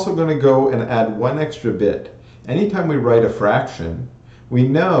then I'm also going to go and add one extra bit. Anytime we write a fraction, we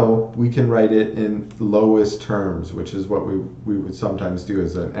know we can write it in lowest terms, which is what we would sometimes do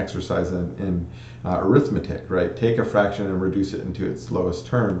as an exercise in arithmetic, right? Take a fraction and reduce it into its lowest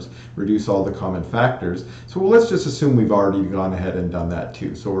terms, reduce all the common factors. So let's just assume we've already gone ahead and done that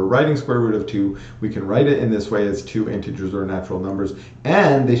too. So we're writing square root of 2. We can write it in this way as 2 integers or natural numbers,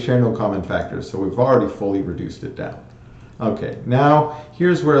 and they share no common factors. So we've already fully reduced it down. Okay, now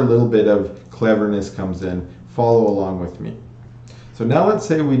here's where a little bit of cleverness comes in. Follow along with me. So now let's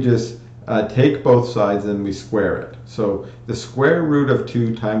say we just take both sides and we square it. So the square root of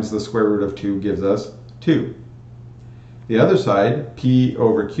 2 times the square root of 2 gives us 2. The other side, p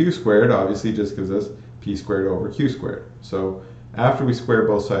over q squared, obviously just gives us p squared over q squared. So after we square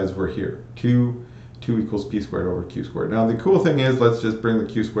both sides, we're here. 2 equals p squared over q squared. Now the cool thing is, let's just bring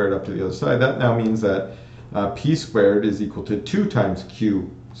the q squared up to the other side. That now means that p squared is equal to 2 times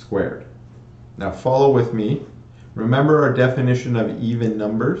q squared. Now follow with me. Remember our definition of even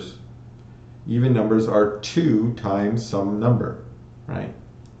numbers? Even numbers are 2 times some number, right?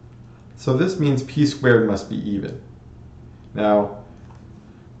 So this means p squared must be even. Now,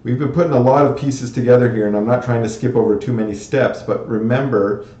 we've been putting a lot of pieces together here, and I'm not trying to skip over too many steps, but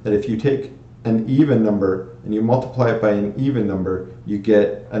remember that if you take an even number and you multiply it by an even number, you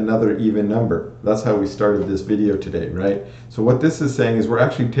get another even number. That's how we started this video today, right? So what this is saying is we're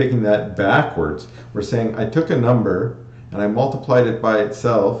actually taking that backwards. We're saying I took a number and I multiplied it by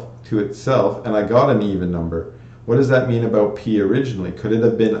itself to itself, and I got an even number. What does that mean about p originally? Could it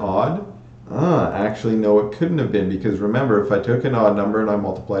have been odd? Actually no, it couldn't have been, because remember, if I took an odd number and I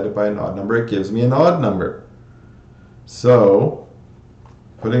multiplied it by an odd number, it gives me an odd number. So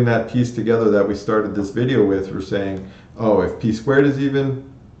putting that piece together that we started this video with, we're saying, oh, if p squared is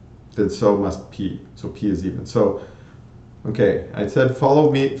even, then so must p. So p is even. So, okay, I said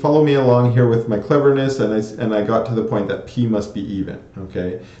follow me along here with my cleverness, and I got to the point that p must be even.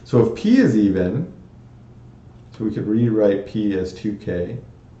 Okay, so if p is even, so we could rewrite p as 2k.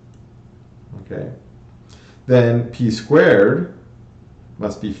 Okay, then p squared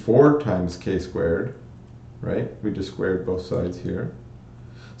must be 4 times k squared, right? We just squared both sides here.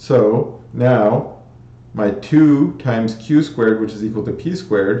 So now my 2 times q squared, which is equal to p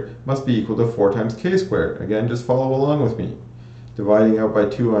squared, must be equal to 4 times k squared. Again, just follow along with me. Dividing out by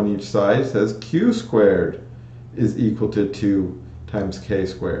 2 on each side says q squared is equal to 2 times k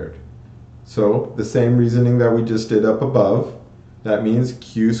squared. So the same reasoning that we just did up above, that means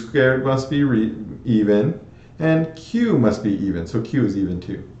q squared must be even and q must be even. So q is even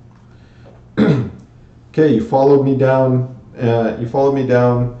too. Okay, you followed me down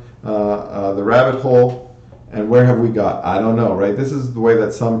the rabbit hole, and where have we got? I don't know, right? This is the way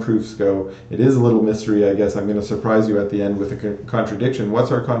that some proofs go. It is a little mystery, I guess. I'm going to surprise you at the end with a contradiction.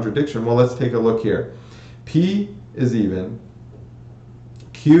 What's our contradiction? Well, let's take a look here. P is even,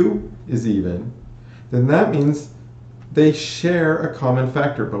 Q is even, then that means they share a common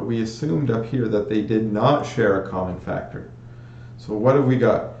factor, but we assumed up here that they did not share a common factor. So what have we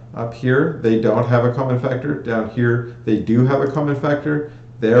got? Up here, they don't have a common factor. Down here, they do have a common factor.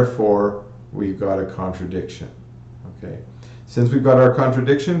 Therefore, we've got a contradiction. Okay. Since we've got our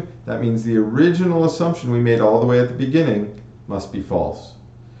contradiction, that means the original assumption we made all the way at the beginning must be false.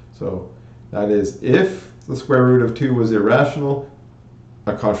 So that is, if the square root of 2 was irrational,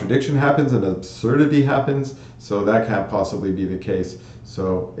 a contradiction happens, an absurdity happens, so that can't possibly be the case.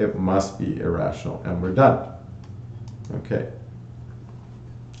 So it must be irrational, and we're done. Okay.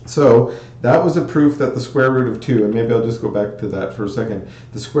 So that was a proof that the square root of 2, and maybe I'll just go back to that for a second.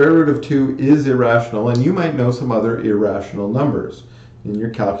 The square root of 2 is irrational, and you might know some other irrational numbers. In your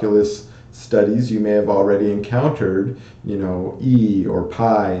calculus studies, you may have already encountered, e or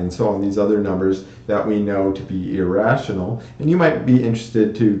pi and so on, these other numbers that we know to be irrational, and you might be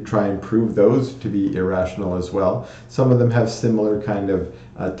interested to try and prove those to be irrational as well. Some of them have similar kind of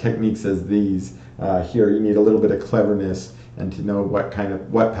techniques as these. Here you need a little bit of cleverness and to know what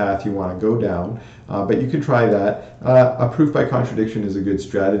path you want to go down, but you can try that. A proof by contradiction is a good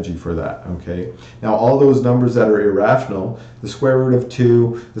strategy for that. Okay. Now all those numbers that are irrational, the square root of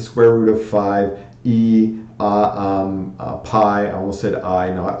 2, the square root of 5, e, pi, I almost said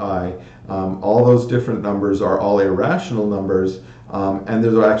I, not I. All those different numbers are all irrational numbers, and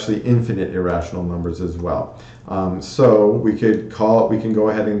there's actually infinite irrational numbers as well. So we can go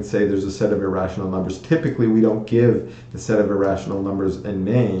ahead and say there's a set of irrational numbers. Typically, we don't give the set of irrational numbers a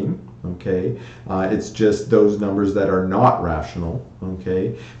name. Okay, it's just those numbers that are not rational.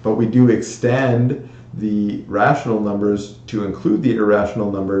 Okay, but we do extend the rational numbers to include the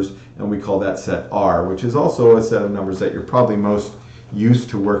irrational numbers, and we call that set R, which is also a set of numbers that you're probably most used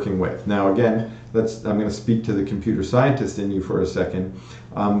to working with. Now again, I'm going to speak to the computer scientist in you for a second.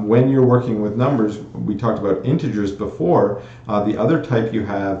 When you're working with numbers, we talked about integers before. The other type you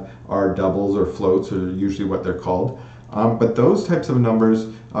have are doubles or floats, or usually what they're called. But those types of numbers,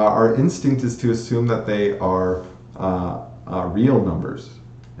 our instinct is to assume that they are real numbers.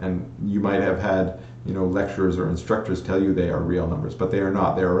 And you might have had lecturers or instructors tell you they are real numbers, but they are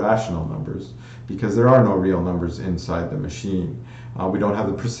not. They are rational numbers, because there are no real numbers inside the machine. We don't have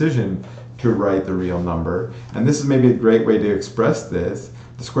the precision to write the real number. And this is maybe a great way to express this.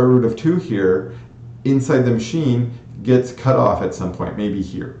 The square root of 2 here, inside the machine, gets cut off at some point, maybe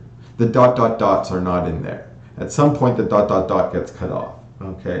here. The dot dot dots are not in there. At some point, the dot dot dot gets cut off.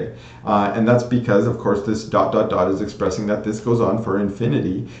 Okay, and that's because, of course, this dot dot dot is expressing that this goes on for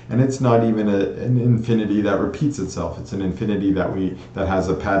infinity, and it's not even an infinity that repeats itself. It's an infinity that has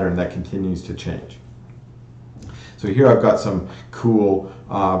a pattern that continues to change. So here I've got some cool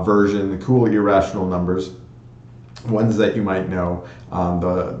cool irrational numbers, ones that you might know.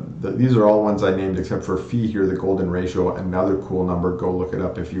 These are all ones I named except for phi here, the golden ratio, another cool number. Go look it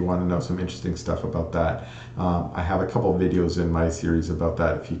up if you want to know some interesting stuff about that. I have a couple videos in my series about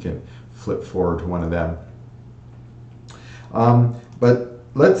that if you can flip forward to one of them. But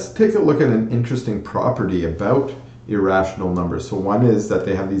let's take a look at an interesting property about irrational numbers. So one is that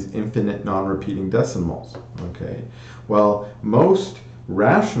they have these infinite non-repeating decimals. Okay, well, most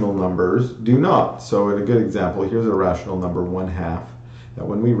rational numbers do not. So a good example, here's a rational number 1/2, that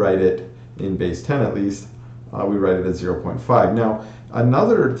when we write it in base 10 at least, we write it as 0.5. Now,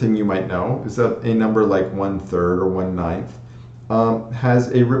 another thing you might know is that a number like 1/3 or 1/9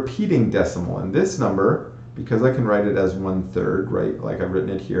 has a repeating decimal. And this number, because I can write it as 1/3, right, like I've written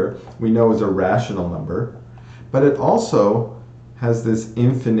it here, we know is a rational number. But it also has this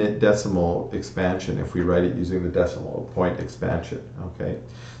infinite decimal expansion if we write it using the decimal point expansion. Okay,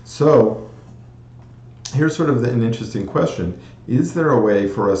 so here's sort of an interesting question. Is there a way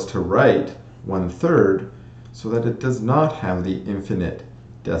for us to write 1/3 so that it does not have the infinite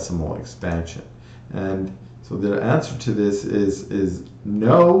decimal expansion? And so the answer to this is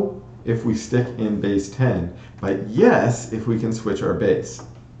no if we stick in base 10, but yes if we can switch our base.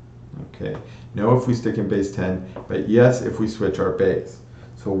 Okay, no if we stick in base 10, but yes if we switch our base.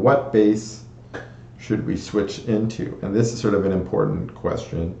 So what base should we switch into? And this is sort of an important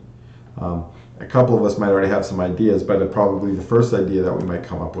question. A couple of us might already have some ideas, but probably the first idea that we might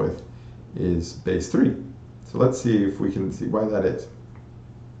come up with is base 3. So let's see if we can see why that is.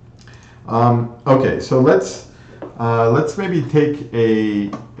 Okay, so let's maybe take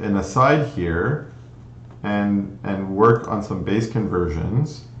an aside here and work on some base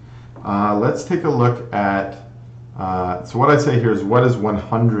conversions. Let's take a look at, so what I say here is, what is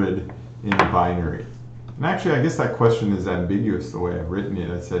 100 in binary? And actually, I guess that question is ambiguous the way I've written it.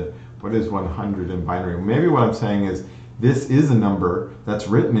 I said, what is 100 in binary? Maybe what I'm saying is, this is a number that's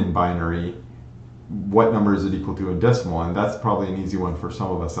written in binary. What number is it equal to in decimal? And that's probably an easy one for some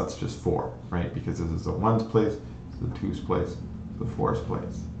of us. That's just 4, right? Because this is the 1's place, this is the 2's place, the 4's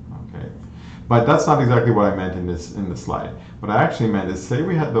place. Okay. But that's not exactly what I meant in this slide. What I actually meant is, say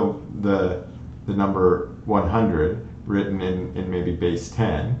we had the number 100 written in maybe base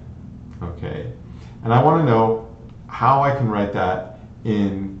 10, okay, and I want to know how I can write that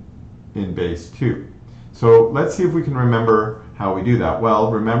in base 2. So let's see if we can remember how we do that.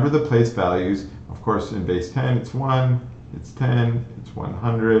 Well, remember the place values. Of course, in base 10 it's 1, it's 10, it's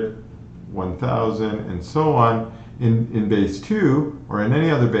 100, 1000, and so on. In base 2, or in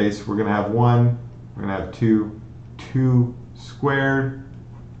any other base, we're going to have 1, we're going to have 2, 2 squared,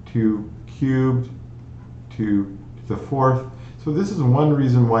 2 cubed, 2 to the 4th. So this is one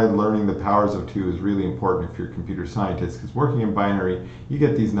reason why learning the powers of 2 is really important if you're a computer scientist, because working in binary, you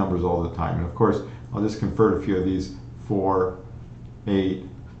get these numbers all the time. And of course, I'll just convert a few of these: 4, 8,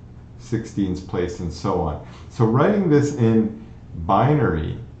 16's place, and so on. So writing this in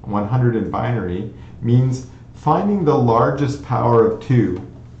binary, 100 in binary, means finding the largest power of 2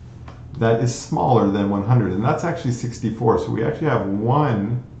 that is smaller than 100, and that's actually 64. So we actually have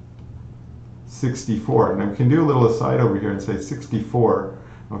 1/64. Now we can do a little aside over here and say 64.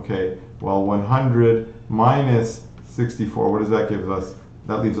 Okay, well, 100 minus 64, what does that give us?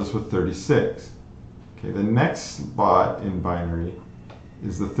 That leaves us with 36. Okay, the next spot in binary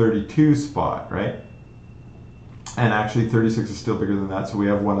is the 32 spot, right? And actually 36 is still bigger than that, so we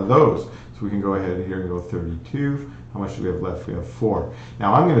have one of those. So we can go ahead here and go 32. How much do we have left? We have 4.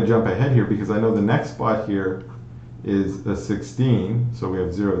 Now I'm going to jump ahead here because I know the next spot here is a 16, so we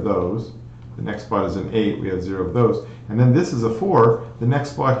have 0 of those. The next spot is an 8, we have 0 of those. And then this is a 4, the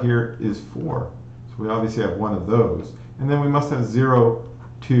next spot here is 4. So we obviously have one of those. And then we must have 0,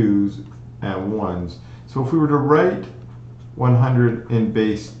 2's, and 1's. So if we were to write 100 in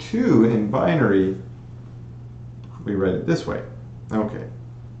base 2 in binary, we write it this way. Okay.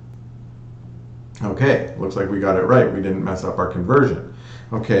 Okay, looks like we got it right. We didn't mess up our conversion.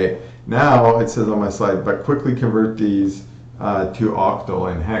 Okay, now it says on my slide, but quickly convert these to octal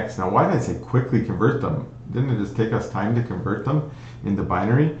and hex. Now, why did I say quickly convert them? Didn't it just take us time to convert them into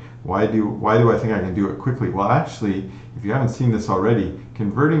binary? Why do I think I can do it quickly? Well, actually, if you haven't seen this already,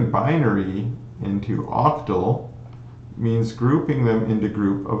 converting binary into octal means grouping them into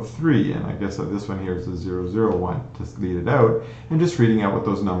group of 3. And I guess that this one here is the 001 to lead it out, and just reading out what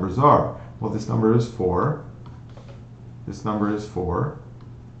those numbers are. Well, this number is 4, this number is 4,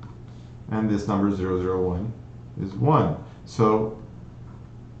 and this number 001 is 1. So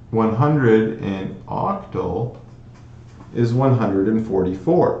 100 in octal is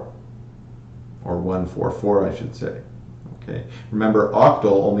 144. or 144 I should say. Okay. Remember,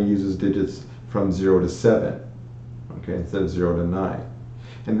 octal only uses digits from 0 to 7, okay, instead of 0 to 9.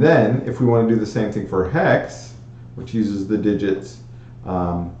 And then, if we want to do the same thing for hex, which uses the digits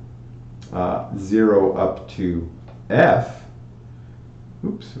 0 up to F,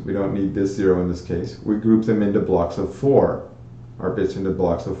 oops, we don't need this 0 in this case, we group them into blocks of 4, our bits into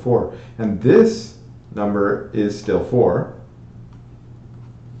blocks of 4. And this number is still 4.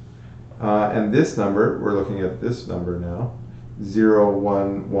 And this number, we're looking at this number now, 0,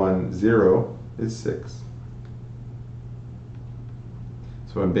 1, 1, 0 is 6.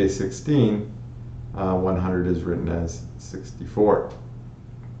 So in base 16, 100 is written as 64.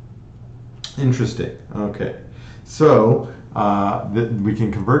 Interesting. Okay. So we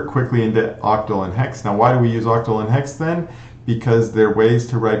can convert quickly into octal and hex. Now, why do we use octal and hex then? Because they're ways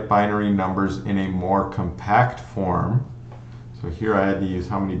to write binary numbers in a more compact form. So here I had to use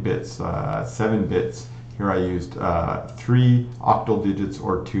how many bits? 7 bits. Here I used 3 octal digits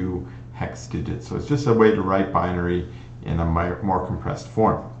or 2 hex digits. So it's just a way to write binary in a more compressed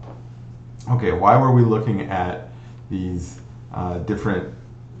form. Okay, why were we looking at these different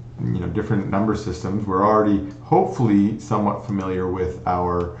number systems? We're already hopefully somewhat familiar with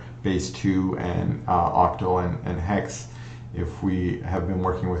our base 2 and octal and hex if we have been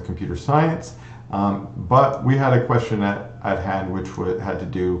working with computer science. But we had a question at hand which had to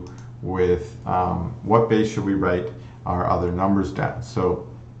do with what base should we write our other numbers down. So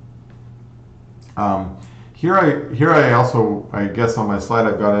here I also, I guess on my slide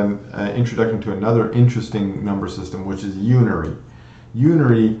I've got an introduction to another interesting number system, which is unary.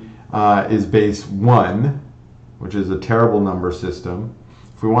 Unary is base 1, which is a terrible number system.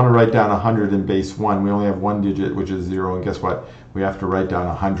 If we want to write down 100 in base 1, we only have one digit, which is 0, and guess what? We have to write down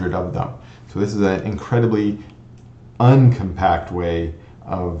 100 of them. So this is an incredibly uncompact way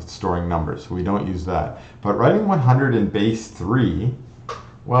of storing numbers. So we don't use that. But writing 100 in base 3,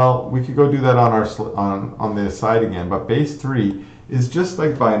 well, we could go do that on our on the side again. But base 3 is just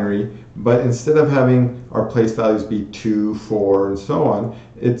like binary, but instead of having our place values be 2, 4, and so on,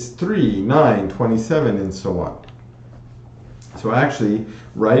 it's 3, 9, 27, and so on. So actually,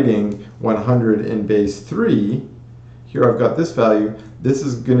 writing 100 in base 3, here I've got this value. This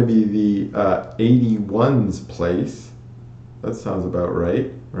is going to be the 81's place. That sounds about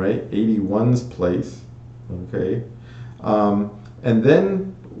right, right? 81's place, okay? And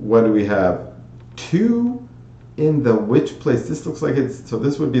then what do we have? 2 in the which place? This looks like it's, so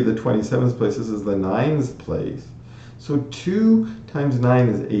this would be the 27's place. This is the 9's place. So 2 times 9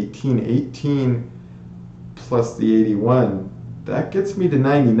 is 18. 18 plus the 81, that gets me to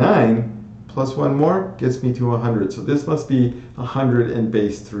 99. Plus one more gets me to 100. So this must be 100 in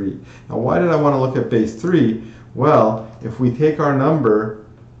base 3. Now why did I want to look at base 3? Well, if we take our number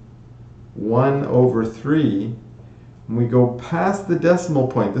 1 over 3, and we go past the decimal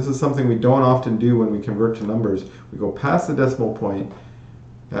point, this is something we don't often do when we convert to numbers. We go past the decimal point,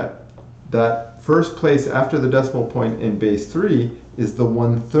 that first place after the decimal point in base 3 is the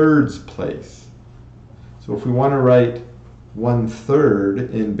 1/3 place. So if we want to write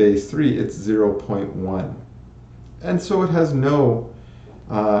 1/3 in base 3, it's 0.1. And so it has no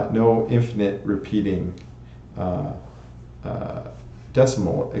infinite repeating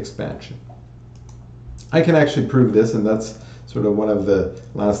decimal expansion. I can actually prove this, and that's sort of one of the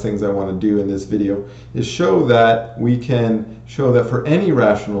last things I want to do in this video, is show that we can show that for any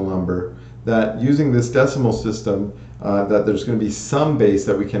rational number, that using this decimal system, that there's going to be some base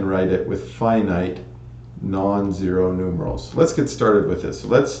that we can write it with finite non-zero numerals. So let's get started with this.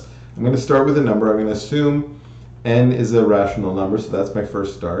 So I'm going to start with a number. I'm going to assume n is a rational number, so that's my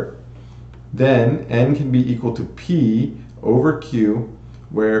first start. Then n can be equal to p over q,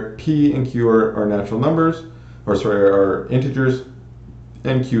 where p and q are natural numbers, or sorry, are integers,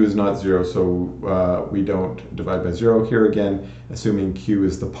 and q is not 0, so we don't divide by 0. Here again, assuming q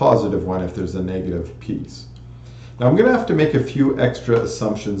is the positive one if there's a negative piece. Now I'm going to have to make a few extra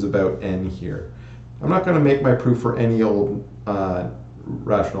assumptions about n here. I'm not going to make my proof for any old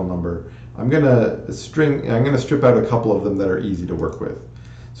rational number. I'm going to strip out a couple of them that are easy to work with.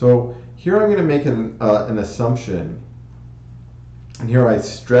 So here I'm going to make an assumption, and here I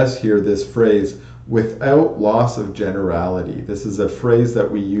stress here this phrase, without loss of generality. This is a phrase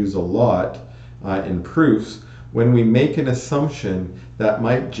that we use a lot in proofs when we make an assumption that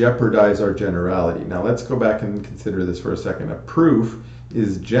might jeopardize our generality. Now let's go back and consider this for a second. A proof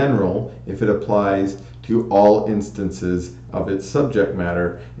is general if it applies to to all instances of its subject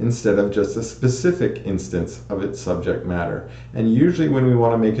matter instead of just a specific instance of its subject matter. And usually when we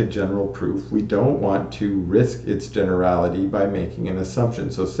want to make a general proof, we don't want to risk its generality by making an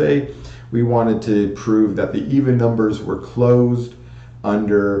assumption. So say we wanted to prove that the even numbers were closed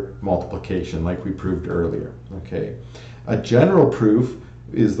under multiplication, like we proved earlier. Okay, a general proof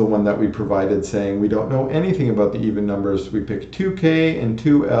is the one that we provided, saying we don't know anything about the even numbers. We pick 2k and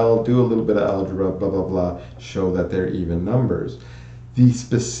 2l, do a little bit of algebra, blah, blah, blah, show that they're even numbers. The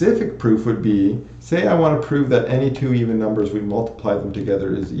specific proof would be, say I want to prove that any two even numbers, we multiply them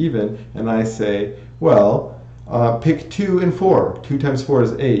together is even, and I say, well, pick 2 and 4. 2 times 4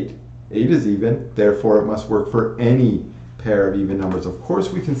 is 8. 8 is even, therefore it must work for any pair of even numbers. Of course,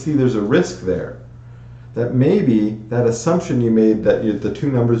 we can see there's a risk there. That maybe that assumption you made that the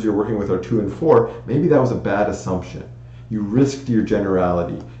two numbers you're working with are 2 and 4, maybe that was a bad assumption. You risked your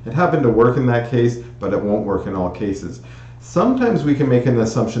generality. It happened to work in that case, but it won't work in all cases. Sometimes we can make an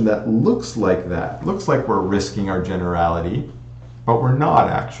assumption that looks like that, looks like we're risking our generality, but we're not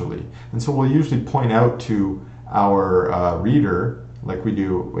actually. And so we'll usually point out to our reader, like we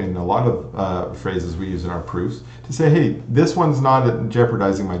do in a lot of phrases we use in our proofs, to say, hey, this one's not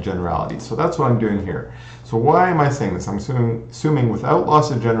jeopardizing my generality. So that's what I'm doing here. So why am I saying this? I'm assuming without loss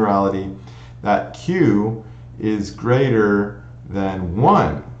of generality that q is greater than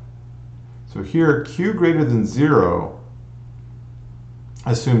 1. So here, q greater than 0,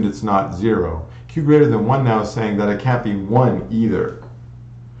 assumed it's not 0. Q greater than 1 now is saying that it can't be 1 either.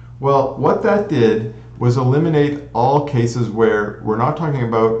 Well, what that did was eliminate all cases where we're not talking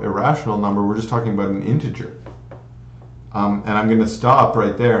about a rational number, we're just talking about an integer. And I'm going to stop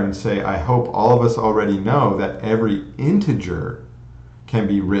right there and say, I hope all of us already know that every integer can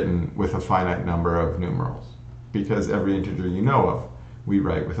be written with a finite number of numerals, because every integer you know of, we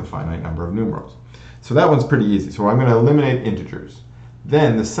write with a finite number of numerals. So that one's pretty easy. So I'm going to eliminate integers.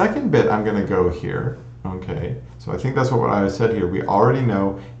 Then the second bit I'm going to go here, okay, so I think that's what I said here. We already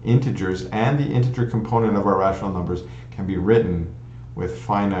know integers and the integer component of our rational numbers can be written with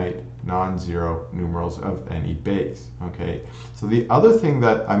finite non-zero numerals of any base. Okay, so the other thing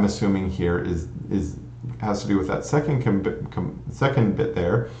that I'm assuming here has to do with that second bit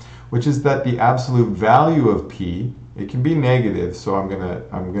there, which is that the absolute value of p, it can be negative, so I'm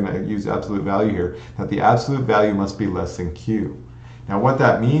gonna use absolute value here, that the absolute value must be less than q. Now what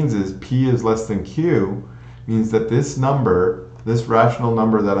that means is p is less than q means that this number, this rational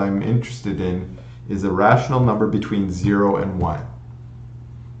number that I'm interested in, is a rational number between 0 and 1.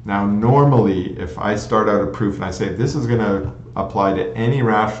 Now normally, if I start out a proof and I say this is going to apply to any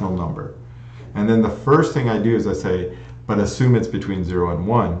rational number, and then the first thing I do is I say, but assume it's between 0 and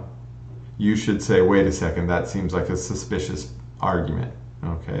 1, you should say, wait a second, that seems like a suspicious argument.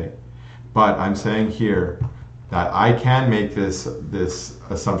 Okay, but I'm saying here that I can make this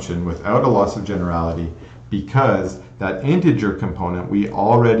assumption without a loss of generality, because that integer component we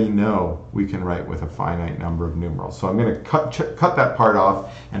already know we can write with a finite number of numerals. So I'm going to cut that part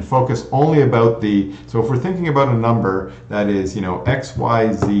off and focus only about so if we're thinking about a number that is, x,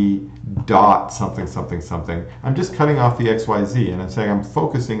 y, z dot something, something, something, I'm just cutting off the x, y, z, and I'm saying I'm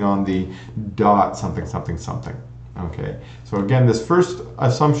focusing on the dot something, something, something. Okay, so again, this first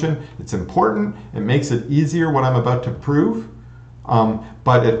assumption, it's important. It makes it easier what I'm about to prove.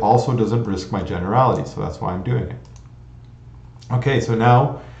 But it also doesn't risk my generality, so that's why I'm doing it. Okay, so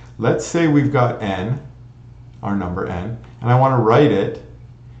now let's say we've got n, our number n, and I want to write it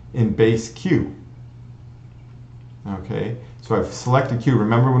in base q. Okay, so I've selected q.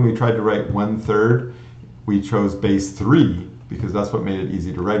 Remember when we tried to write 1/3, we chose base 3, because that's what made it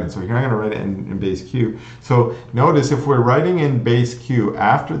easy to write in. So here I'm going to write it in base q. So notice if we're writing in base q,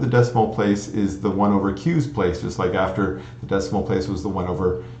 after the decimal place is the 1 over q's place, just like after the decimal place was the 1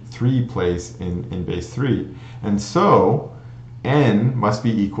 over 3 place in base 3. And so n must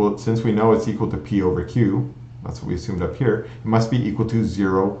be equal, since we know it's equal to p over q, that's what we assumed up here, it must be equal to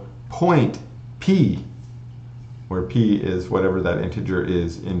 0.p, where p is whatever that integer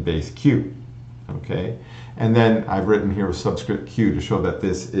is in base q. Okay, and then I've written here a subscript q to show that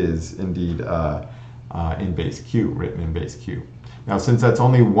this is indeed in base q, written in base q. Now since that's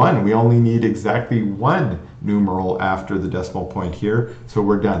only 1, we only need exactly 1 numeral after the decimal point here, so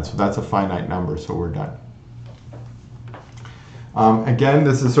we're done. So that's a finite number, so we're done. Again,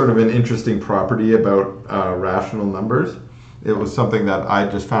 this is sort of an interesting property about rational numbers. It was something that I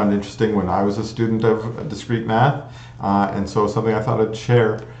just found interesting when I was a student of discrete math, and so something I thought I'd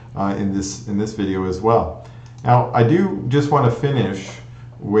share in this video as well. Now I do just want to finish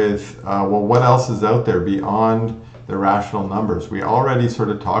with well, what else is out there beyond the rational numbers? We already sort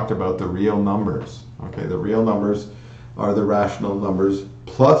of talked about the real numbers. Okay, the real numbers are the rational numbers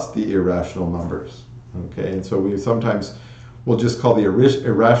plus the irrational numbers. Okay, and so we sometimes we'll just call the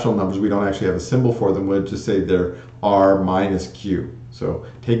irrational numbers, we don't actually have a symbol for them, we'll just say they're r minus q. So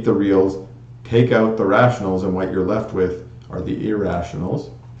take the reals, take out the rationals, and what you're left with are the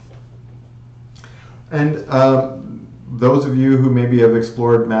irrationals. And those of you who maybe have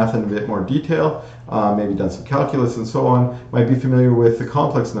explored math in a bit more detail, maybe done some calculus and so on, might be familiar with the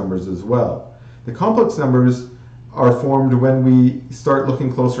complex numbers as well. The complex numbers are formed when we start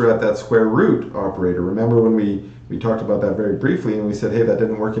looking closer at that square root operator. Remember when we talked about that very briefly and we said, hey, that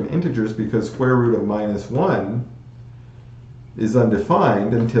didn't work in integers because square root of -1 is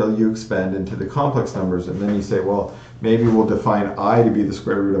undefined until you expand into the complex numbers. And then you say, well, maybe we'll define I to be the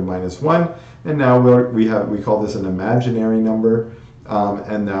square root of -1, and now we call this an imaginary number,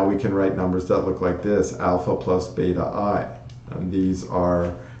 and now we can write numbers that look like this, alpha plus beta I. And these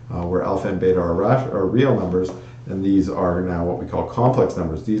are where alpha and beta are real numbers, and these are now what we call complex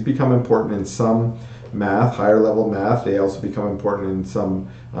numbers. These become important in some math, higher level math. They also become important in some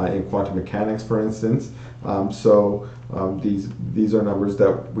in quantum mechanics, for instance. These are numbers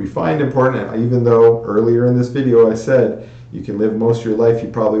that we find important, and even though earlier in this video I said you can live most of your life, you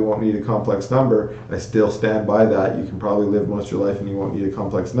probably won't need a complex number, I still stand by that. You can probably live most of your life and you won't need a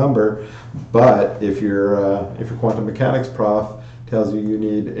complex number, but if your quantum mechanics prof tells you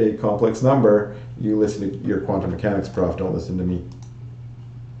need a complex number, you listen to your quantum mechanics prof, don't listen to me.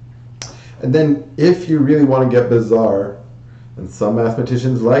 And then if you really want to get bizarre, and some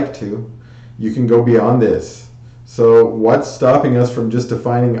mathematicians like to, you can go beyond this. So what's stopping us from just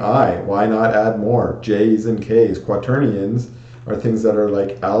defining I? Why not add more? J's and K's. Quaternions are things that are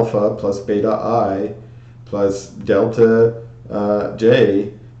like alpha plus beta I plus delta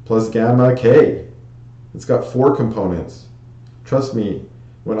J plus gamma K. It's got 4 components. Trust me,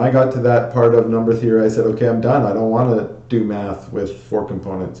 when I got to that part of number theory, I said, okay, I'm done. I don't want to do math with 4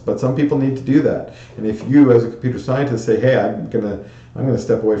 components. But some people need to do that. And if you, as a computer scientist, say, hey, I'm gonna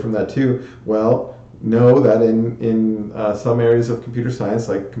step away from that too, well, know that in some areas of computer science,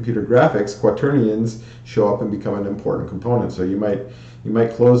 like computer graphics, quaternions show up and become an important component. So you might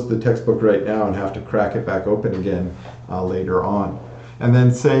close the textbook right now and have to crack it back open again later on. And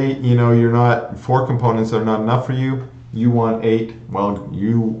then say, you're not, 4 components are not enough for you. You want 8. Well,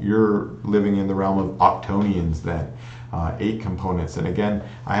 you're living in the realm of octonions then. 8 components. And again,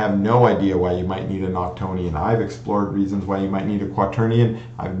 I have no idea why you might need an octonion. I've explored reasons why you might need a quaternion.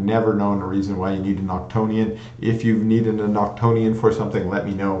 I've never known a reason why you need an octonion. If you've needed an octonion for something, let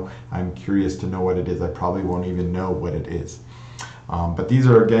me know. I'm curious to know what it is. I probably won't even know what it is. But these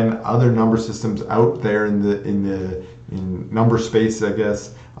are, again, other number systems out there in number space, I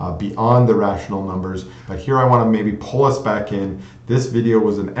guess, beyond the rational numbers. But here I want to maybe pull us back in. This video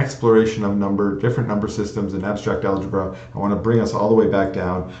was an exploration of different number systems in abstract algebra. I want to bring us all the way back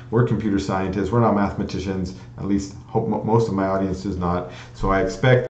down. We're computer scientists. We're not mathematicians. At least hope most of my audience is not. So I expect